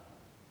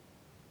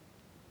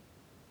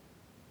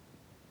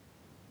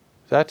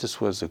 That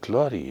is where the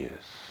glory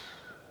is.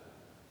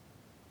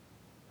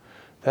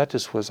 That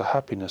is where the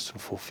happiness and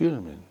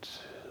fulfillment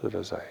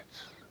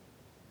resides.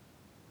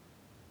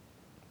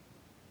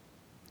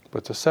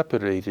 But the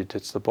separated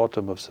at the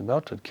bottom of the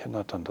mountain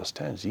cannot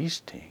understand these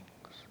things.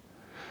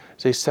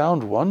 They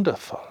sound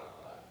wonderful.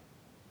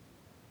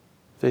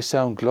 They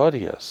sound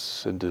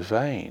glorious and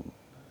divine.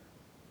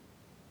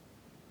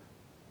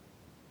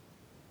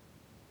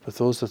 But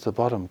those at the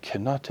bottom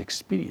cannot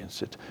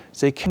experience it.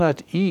 They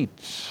cannot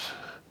eat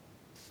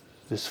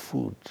this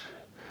food.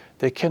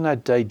 They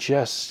cannot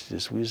digest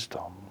this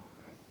wisdom.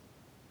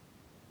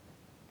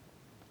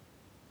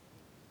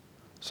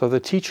 So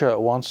the teacher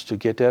wants to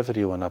get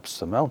everyone up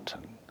the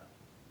mountain.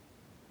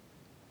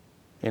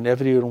 And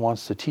everyone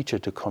wants the teacher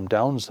to come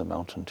down the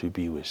mountain to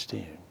be with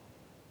them.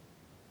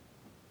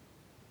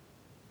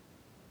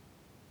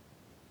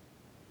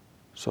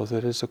 So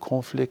there is a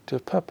conflict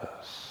of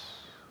purpose.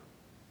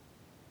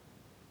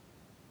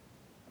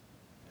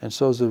 And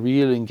so the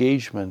real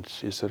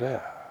engagement is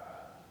rare.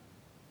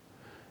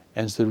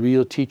 And the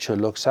real teacher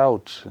looks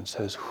out and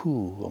says,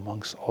 who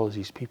amongst all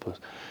these people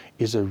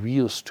is a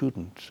real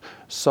student,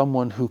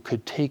 someone who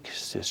could take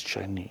this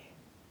journey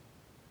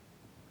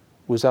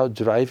without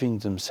driving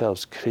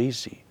themselves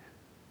crazy,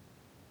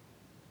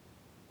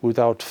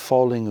 without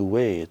falling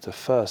away at the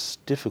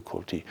first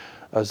difficulty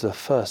as the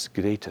first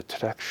great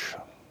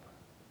attraction?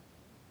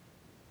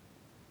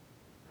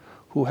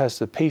 Who has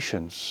the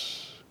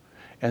patience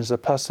and the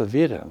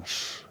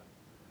perseverance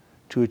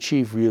to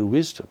achieve real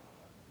wisdom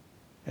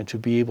and to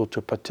be able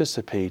to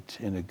participate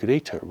in a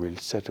greater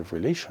set of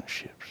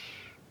relationships?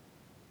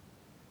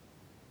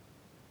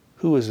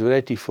 Who is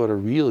ready for a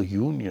real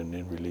union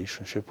in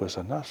relationship with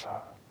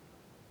another?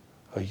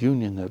 A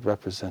union that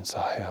represents a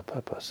higher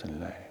purpose in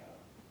life,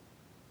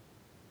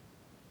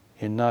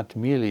 and not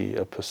merely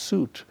a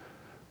pursuit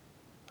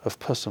of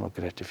personal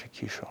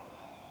gratification.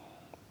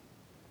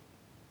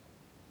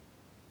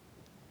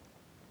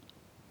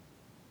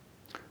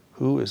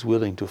 Who is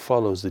willing to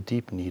follow the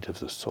deep need of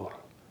the soul,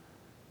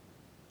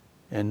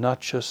 and not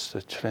just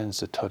the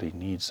transitory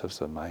needs of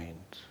the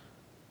mind?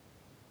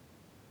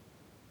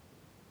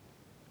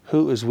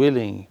 Who is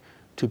willing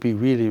to be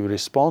really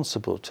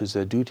responsible to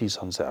their duties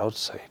on the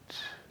outside,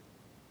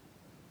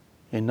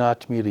 and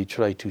not merely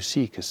try to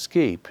seek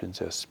escape in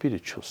their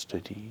spiritual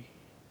study?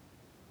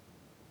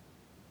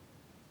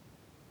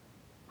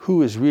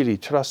 Who is really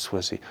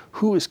trustworthy?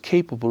 Who is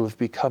capable of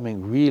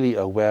becoming really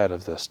aware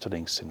of their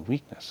strengths and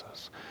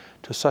weaknesses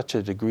to such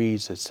a degree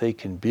that they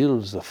can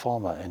build the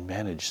former and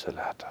manage the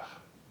latter?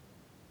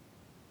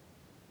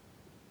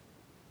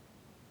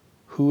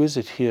 Who is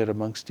it here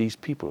amongst these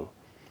people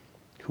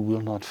who will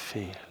not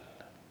fail?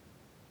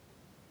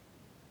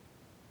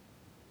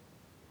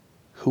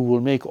 Who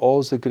will make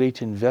all the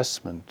great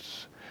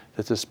investments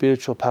that the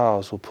spiritual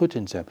powers will put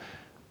in them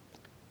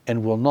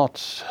and will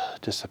not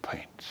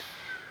disappoint?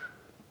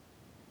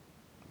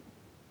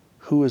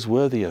 Who is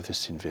worthy of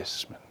this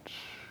investment?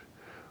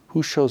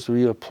 Who shows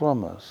real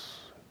promise?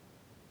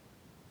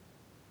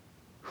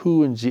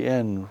 Who in the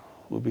end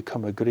will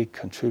become a great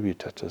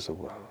contributor to the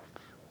world?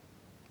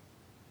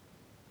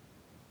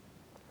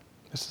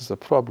 This is a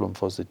problem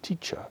for the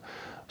teacher.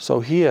 So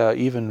here,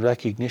 even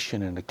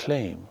recognition and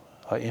acclaim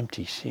are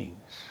empty things.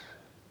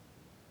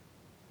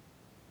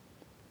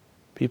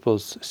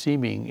 People's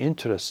seeming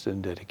interest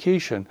and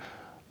dedication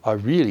are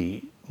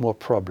really more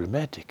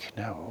problematic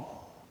now.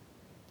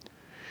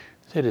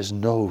 There is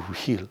no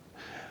real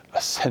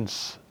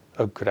sense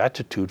of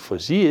gratitude for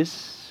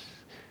this.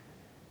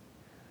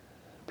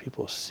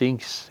 People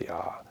think they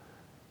are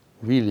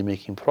really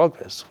making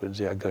progress when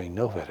they are going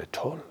nowhere at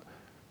all.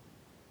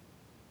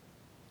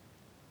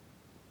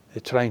 They're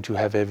trying to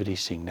have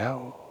everything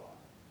now.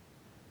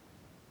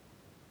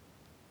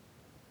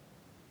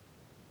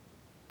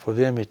 For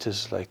them it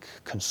is like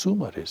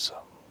consumerism.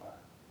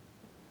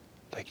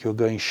 Like you're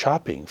going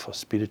shopping for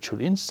spiritual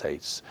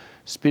insights,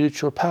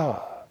 spiritual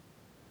power,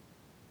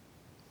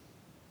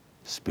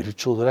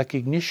 spiritual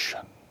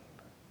recognition.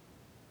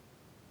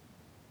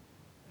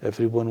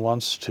 Everyone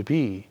wants to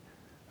be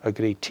a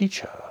great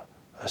teacher,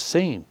 a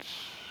saint,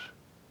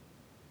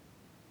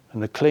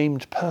 an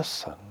acclaimed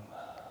person.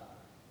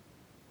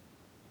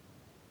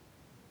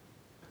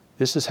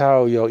 This is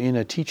how your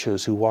inner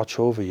teachers who watch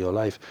over your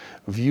life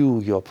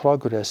view your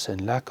progress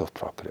and lack of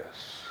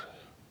progress.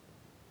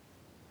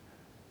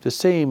 The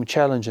same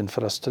challenge and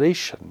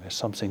frustration is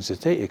something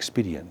that they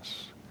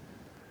experience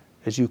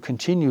as you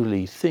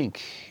continually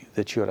think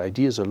that your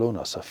ideas alone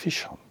are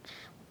sufficient,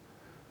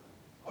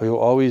 or you're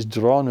always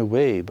drawn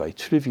away by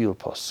trivial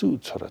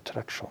pursuits or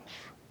attractions,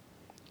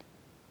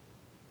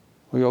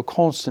 or you're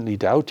constantly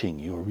doubting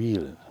your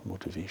real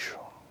motivation.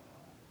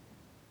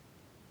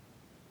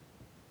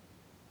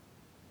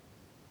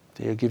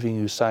 They are giving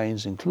you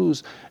signs and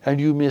clues, and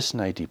you miss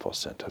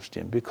 90% of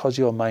them because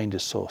your mind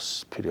is so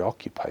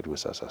preoccupied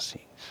with other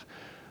things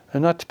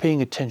and not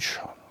paying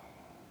attention.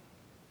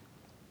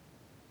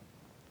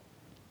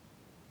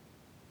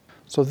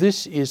 So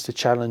this is the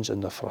challenge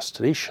and the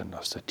frustration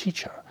of the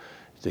teacher,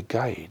 the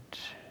guide.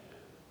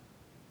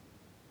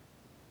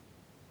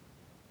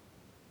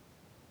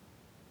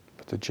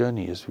 But the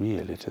journey is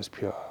real, it is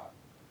pure.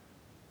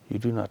 You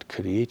do not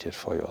create it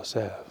for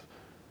yourself.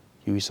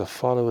 You either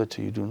follow it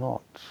or you do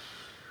not.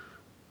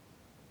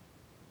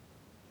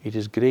 It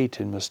is great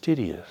and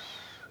mysterious,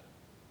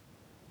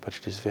 but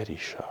it is very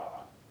sure.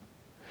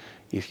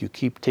 If you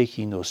keep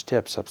taking those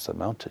steps up the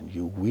mountain,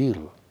 you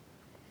will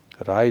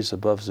rise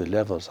above the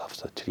levels of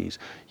the trees.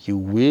 You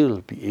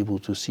will be able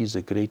to see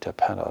the greater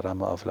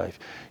panorama of life.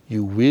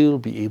 You will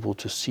be able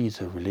to see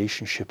the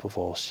relationship of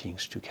all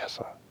things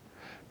together,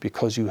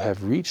 because you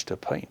have reached a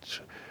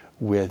point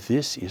where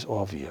this is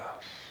obvious.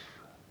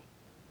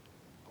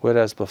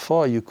 Whereas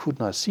before you could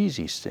not see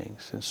these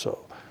things, and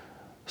so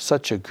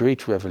such a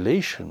great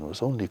revelation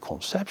was only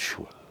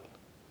conceptual.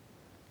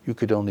 You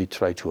could only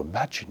try to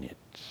imagine it.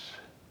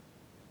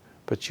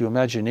 But your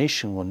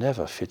imagination will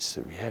never fit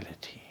the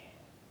reality.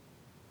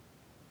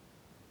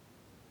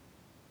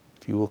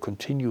 If you will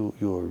continue,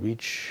 you will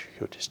reach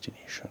your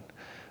destination.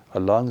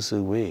 Along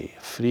the way,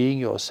 freeing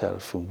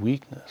yourself from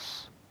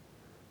weakness,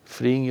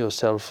 freeing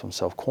yourself from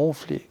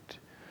self-conflict,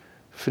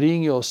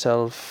 freeing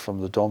yourself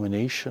from the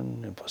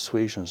domination and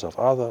persuasions of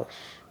others,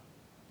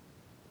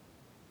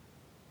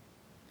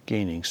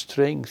 gaining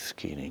strength,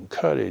 gaining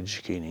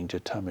courage, gaining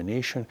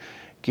determination,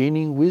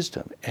 gaining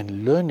wisdom,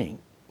 and learning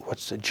what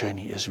the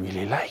journey is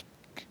really like.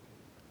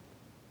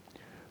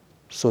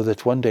 So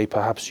that one day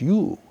perhaps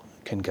you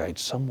can guide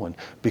someone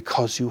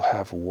because you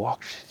have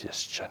walked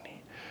this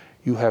journey.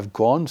 You have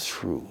gone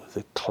through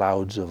the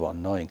clouds of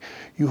unknowing.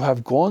 You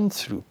have gone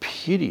through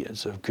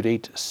periods of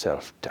great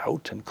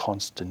self-doubt and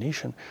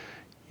consternation.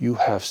 You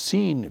have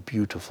seen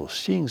beautiful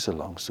things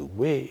along the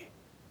way.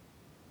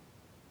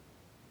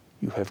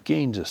 You have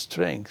gained the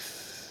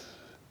strength.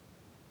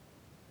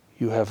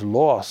 You have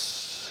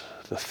lost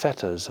the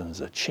fetters and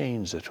the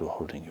chains that were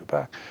holding you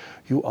back.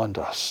 You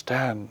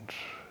understand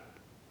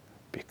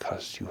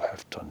because you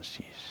have done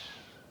this.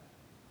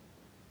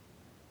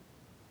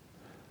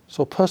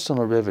 So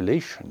personal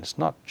revelation is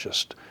not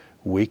just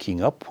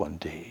waking up one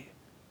day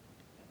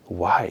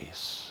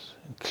wise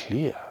and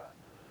clear,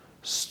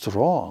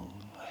 strong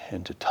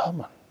and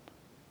determined.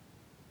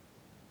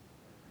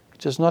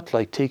 It is not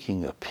like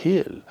taking a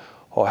pill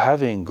or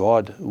having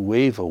God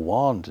wave a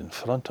wand in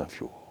front of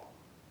you.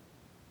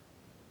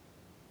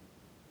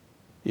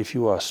 If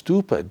you are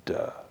stupid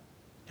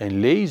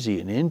and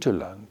lazy and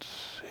indolent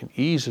and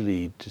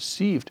easily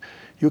deceived,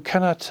 you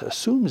cannot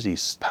assume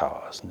these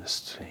powers and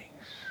these things.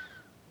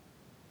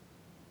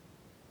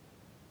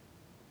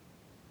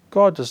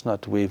 God does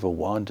not wave a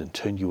wand and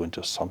turn you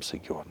into something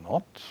you are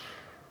not.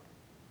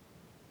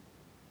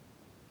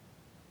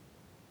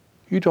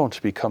 You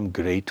don't become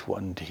great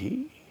one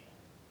day.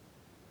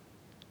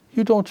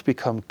 You don't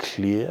become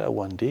clear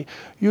one day.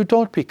 You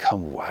don't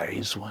become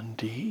wise one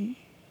day.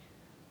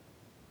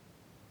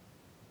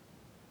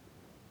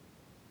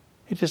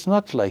 It is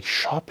not like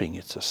shopping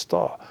at the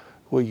store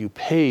where you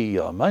pay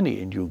your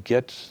money and you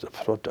get the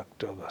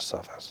product or the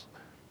service.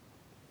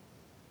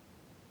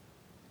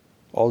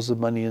 All the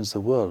money in the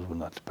world will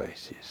not buy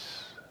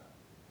this.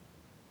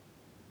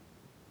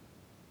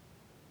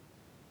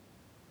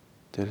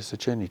 There is a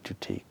journey to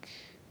take,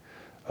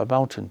 a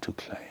mountain to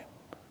climb,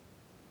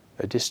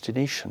 a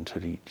destination to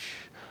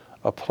reach,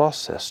 a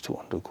process to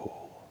undergo.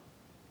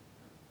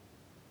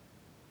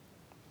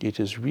 It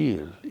is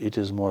real. It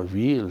is more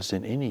real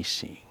than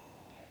anything.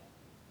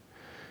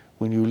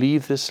 When you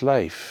leave this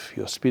life,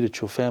 your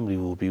spiritual family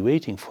will be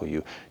waiting for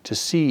you to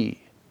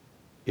see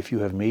if you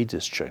have made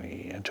this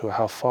journey and to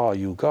how far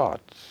you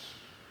got.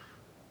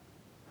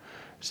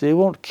 They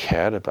won't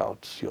care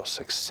about your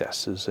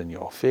successes and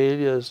your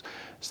failures.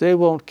 They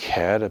won't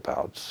care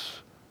about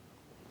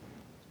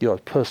your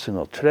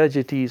personal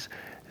tragedies.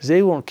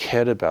 They won't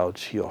care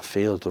about your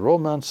failed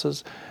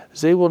romances.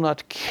 They will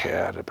not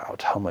care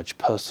about how much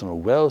personal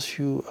wealth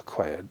you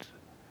acquired.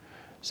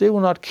 They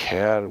will not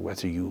care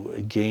whether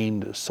you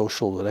gained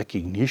social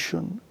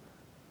recognition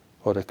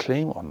or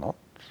acclaim or not.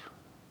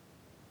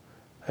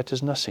 That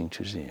is nothing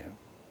to them.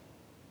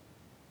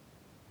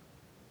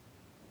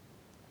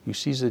 You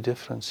see the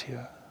difference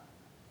here?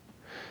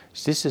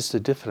 This is the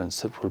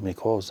difference that will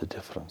make all the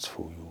difference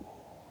for you.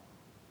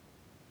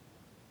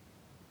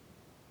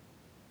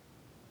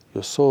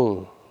 Your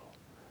soul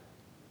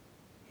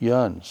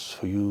yearns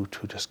for you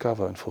to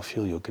discover and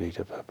fulfill your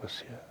greater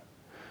purpose here.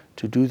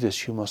 To do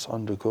this, you must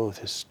undergo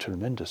this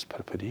tremendous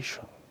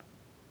preparation.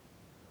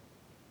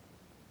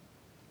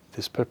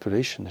 This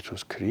preparation that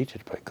was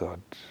created by God,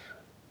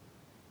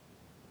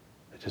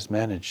 that is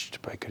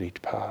managed by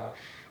great power.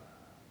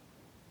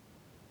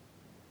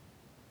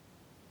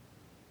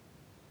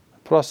 A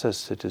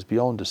process that is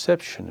beyond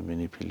deception and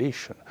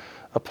manipulation.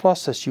 A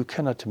process you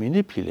cannot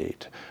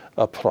manipulate.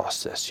 A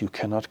process you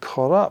cannot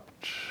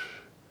corrupt.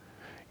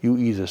 You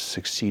either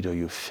succeed or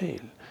you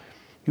fail.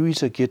 You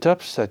either get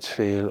up that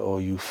fail or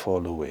you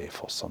fall away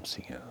for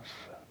something else.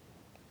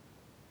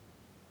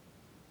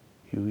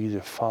 You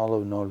either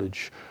follow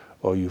knowledge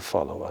or you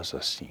follow other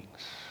things.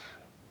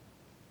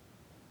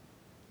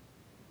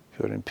 If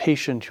you're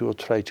impatient, you will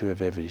try to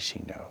have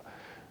everything now.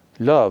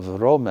 Love,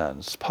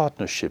 romance,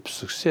 partnership,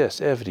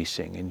 success,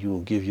 everything, and you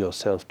will give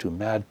yourself to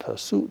mad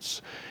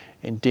pursuits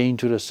and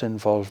dangerous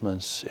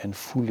involvements and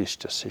foolish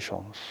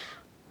decisions,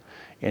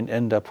 and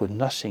end up with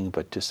nothing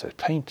but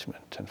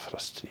disappointment and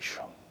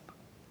frustration.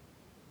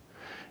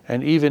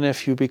 And even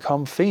if you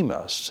become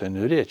famous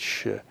and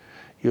rich,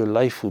 your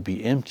life will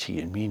be empty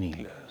and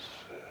meaningless.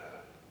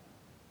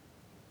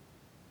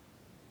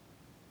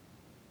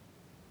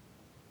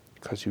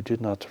 Because you did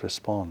not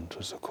respond to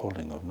the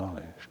calling of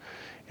knowledge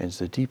and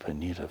the deeper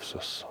need of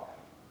the soul.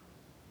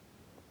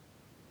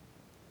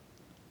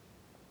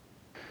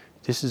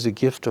 This is a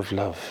gift of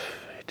love.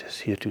 It is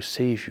here to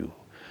save you,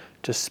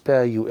 to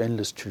spare you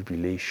endless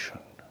tribulation,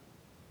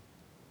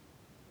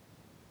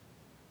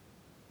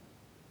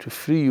 to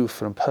free you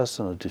from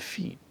personal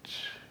defeat,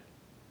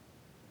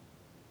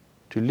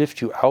 to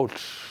lift you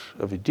out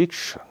of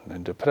addiction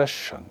and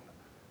depression,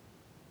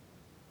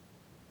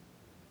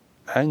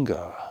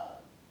 anger,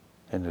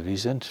 and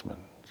resentment.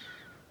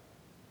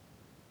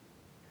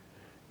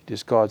 It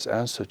is God's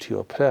answer to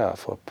your prayer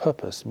for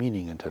purpose,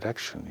 meaning, and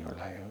direction in your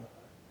life.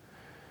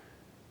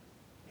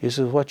 This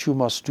is what you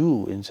must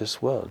do in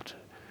this world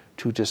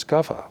to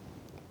discover,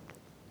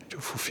 to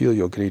fulfill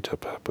your greater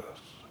purpose.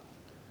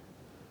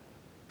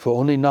 For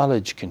only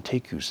knowledge can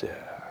take you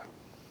there.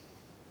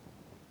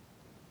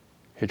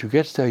 And to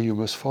get there, you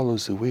must follow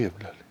the way of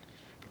knowledge.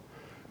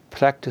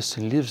 Practice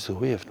and live the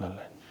way of knowledge.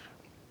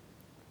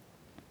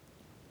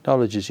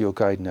 Knowledge is your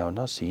guide now,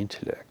 not the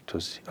intellect or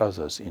the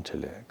others'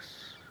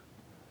 intellects,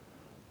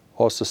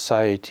 or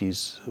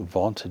society's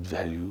vaunted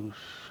values,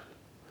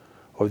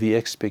 or the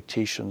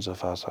expectations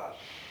of others,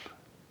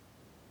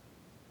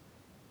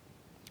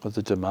 or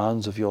the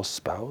demands of your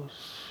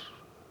spouse.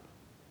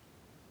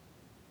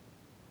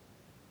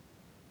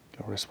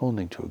 You're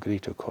responding to a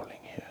greater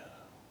calling here.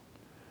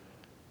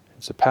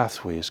 And the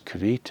pathway is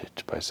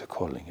created by the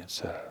calling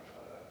itself.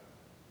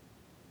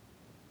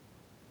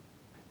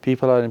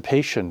 People are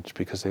impatient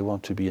because they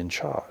want to be in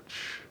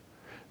charge.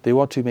 They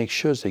want to make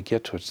sure they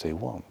get what they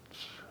want.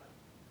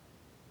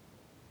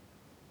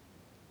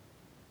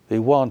 They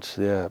want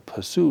their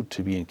pursuit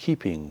to be in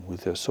keeping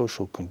with their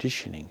social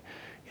conditioning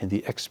and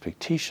the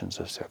expectations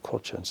of their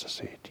culture and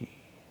society.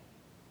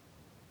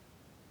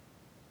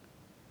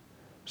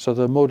 So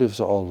their motives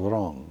are all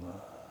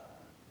wrong.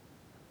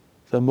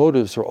 Their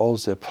motives are all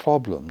their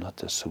problem, not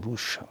their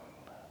solution.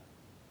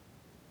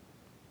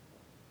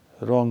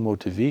 Wrong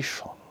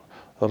motivation,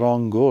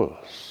 wrong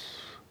goals,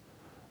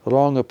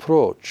 wrong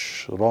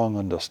approach, wrong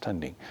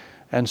understanding.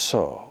 And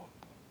so,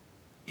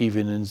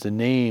 even in the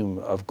name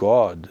of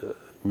God,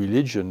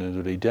 religion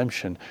and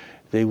redemption,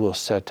 they will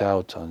set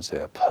out on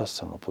their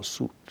personal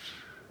pursuit.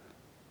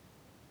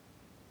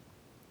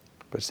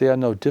 But they are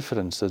no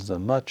different than the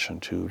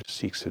merchant who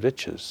seeks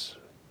riches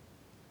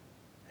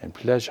and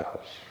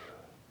pleasures.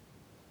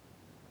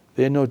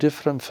 They are no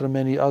different from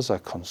any other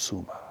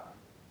consumer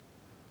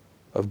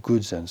of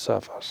goods and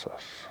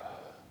services.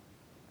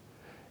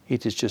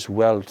 It is just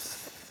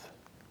wealth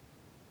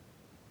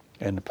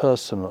and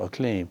personal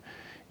acclaim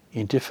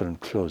in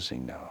different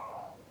clothing now.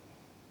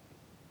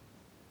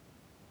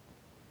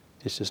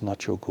 This is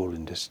not your goal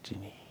and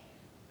destiny.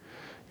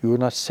 You were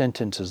not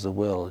sent into the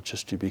world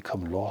just to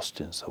become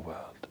lost in the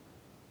world.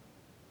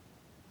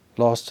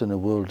 Lost in a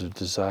world of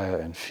desire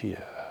and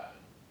fear.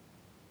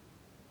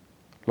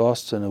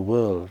 Lost in a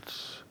world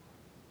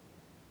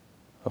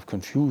of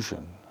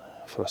confusion,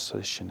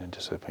 frustration, and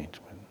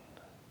disappointment.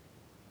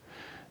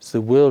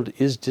 The world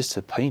is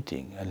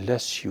disappointing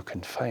unless you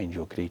can find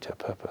your greater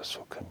purpose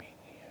for coming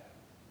here.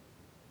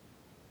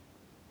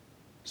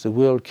 The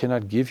world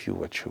cannot give you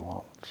what you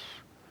want,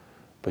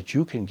 but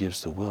you can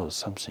give the world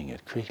something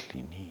it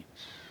greatly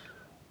needs.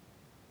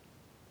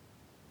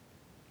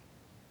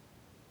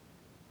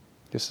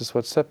 This is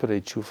what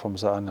separates you from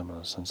the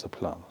animals and the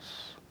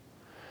plants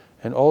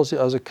and all the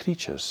other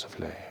creatures of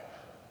life.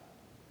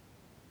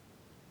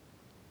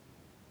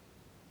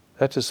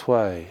 That is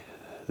why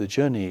the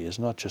journey is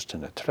not just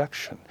an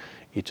attraction,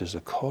 it is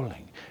a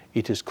calling.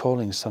 It is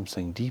calling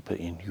something deeper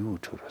in you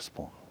to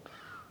respond.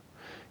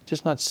 It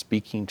is not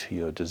speaking to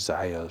your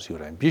desires,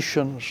 your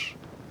ambitions,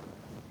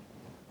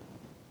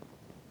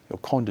 your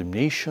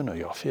condemnation or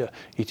your fear.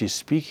 It is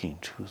speaking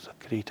to the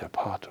greater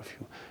part of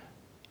you,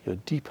 your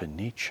deeper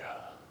nature.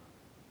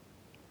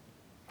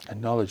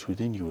 And knowledge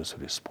within you is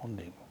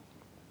responding.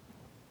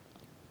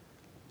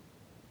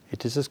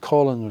 It is this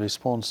call and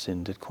response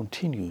then that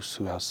continues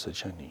throughout the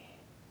journey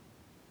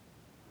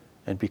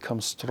and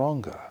becomes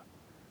stronger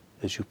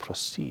as you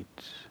proceed,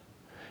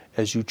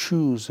 as you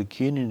choose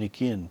again and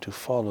again to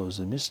follow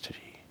the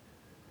mystery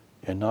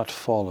and not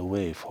fall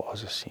away for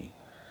other things.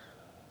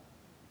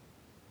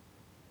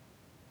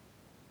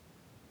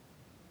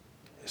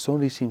 It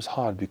only seems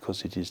hard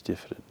because it is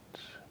different.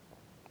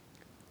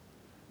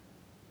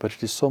 But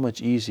it is so much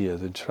easier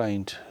than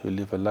trying to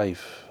live a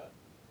life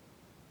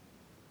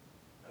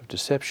of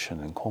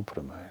deception and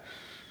compromise,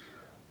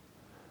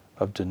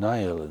 of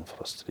denial and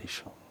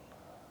frustration.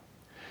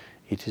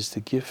 It is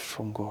the gift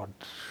from God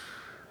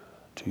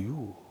to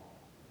you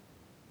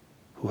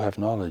who have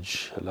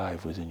knowledge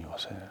alive within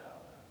yourself.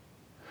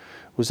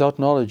 Without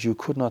knowledge you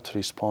could not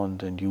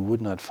respond and you would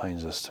not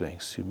find the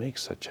strength to make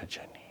such a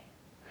journey.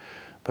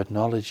 But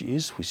knowledge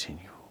is within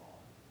you,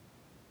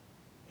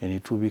 and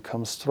it will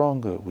become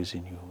stronger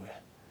within you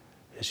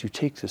as you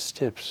take the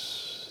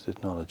steps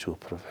that knowledge will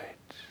provide.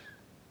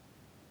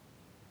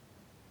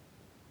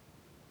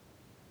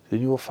 Then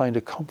you will find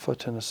a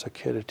comfort and a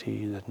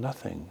security that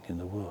nothing in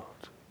the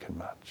world can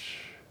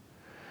match.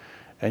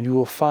 And you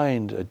will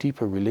find a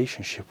deeper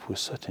relationship with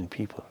certain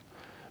people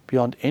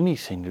beyond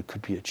anything that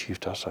could be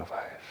achieved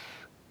otherwise.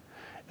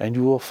 And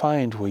you will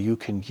find where you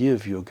can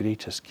give your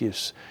greatest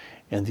gifts,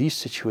 and these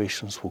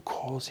situations will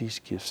call these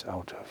gifts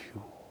out of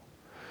you,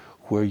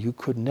 where you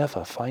could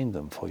never find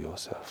them for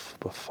yourself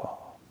before.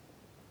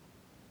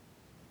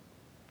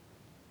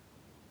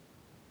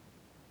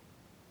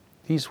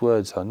 These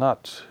words are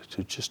not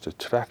to just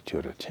attract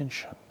your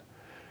attention.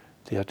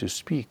 They are to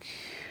speak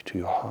to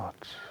your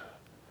heart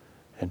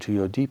and to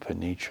your deeper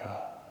nature.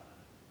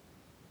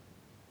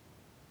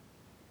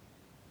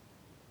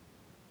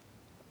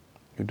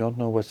 You don't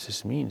know what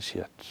this means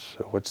yet,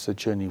 or what the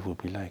journey will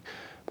be like.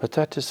 But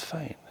that is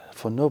fine,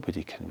 for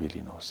nobody can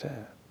really know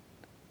that.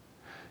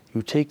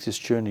 You take this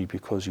journey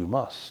because you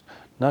must,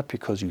 not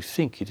because you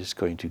think it is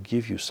going to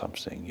give you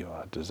something you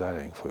are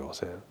desiring for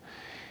yourself.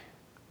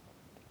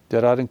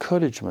 There are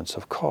encouragements,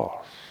 of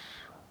course.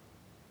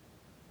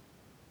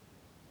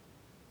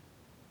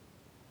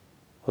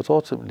 But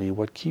ultimately,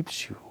 what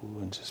keeps you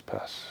in this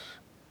path,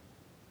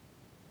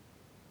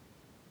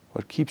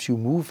 what keeps you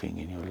moving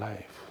in your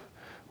life,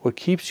 what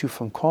keeps you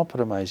from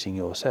compromising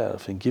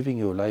yourself and giving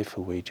your life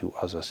away to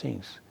other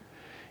things,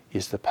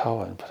 is the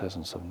power and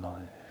presence of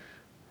knowledge.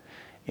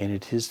 And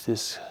it is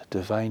this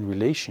divine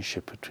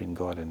relationship between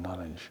God and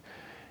knowledge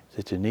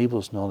that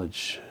enables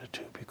knowledge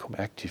to become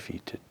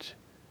activated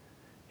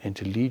and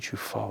to lead you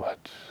forward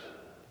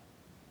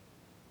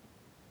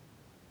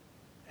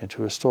and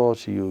to restore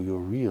to you your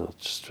real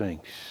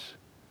strength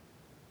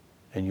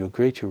and your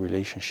greater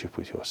relationship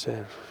with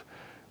yourself,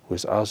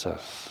 with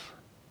others,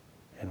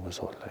 and with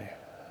all life.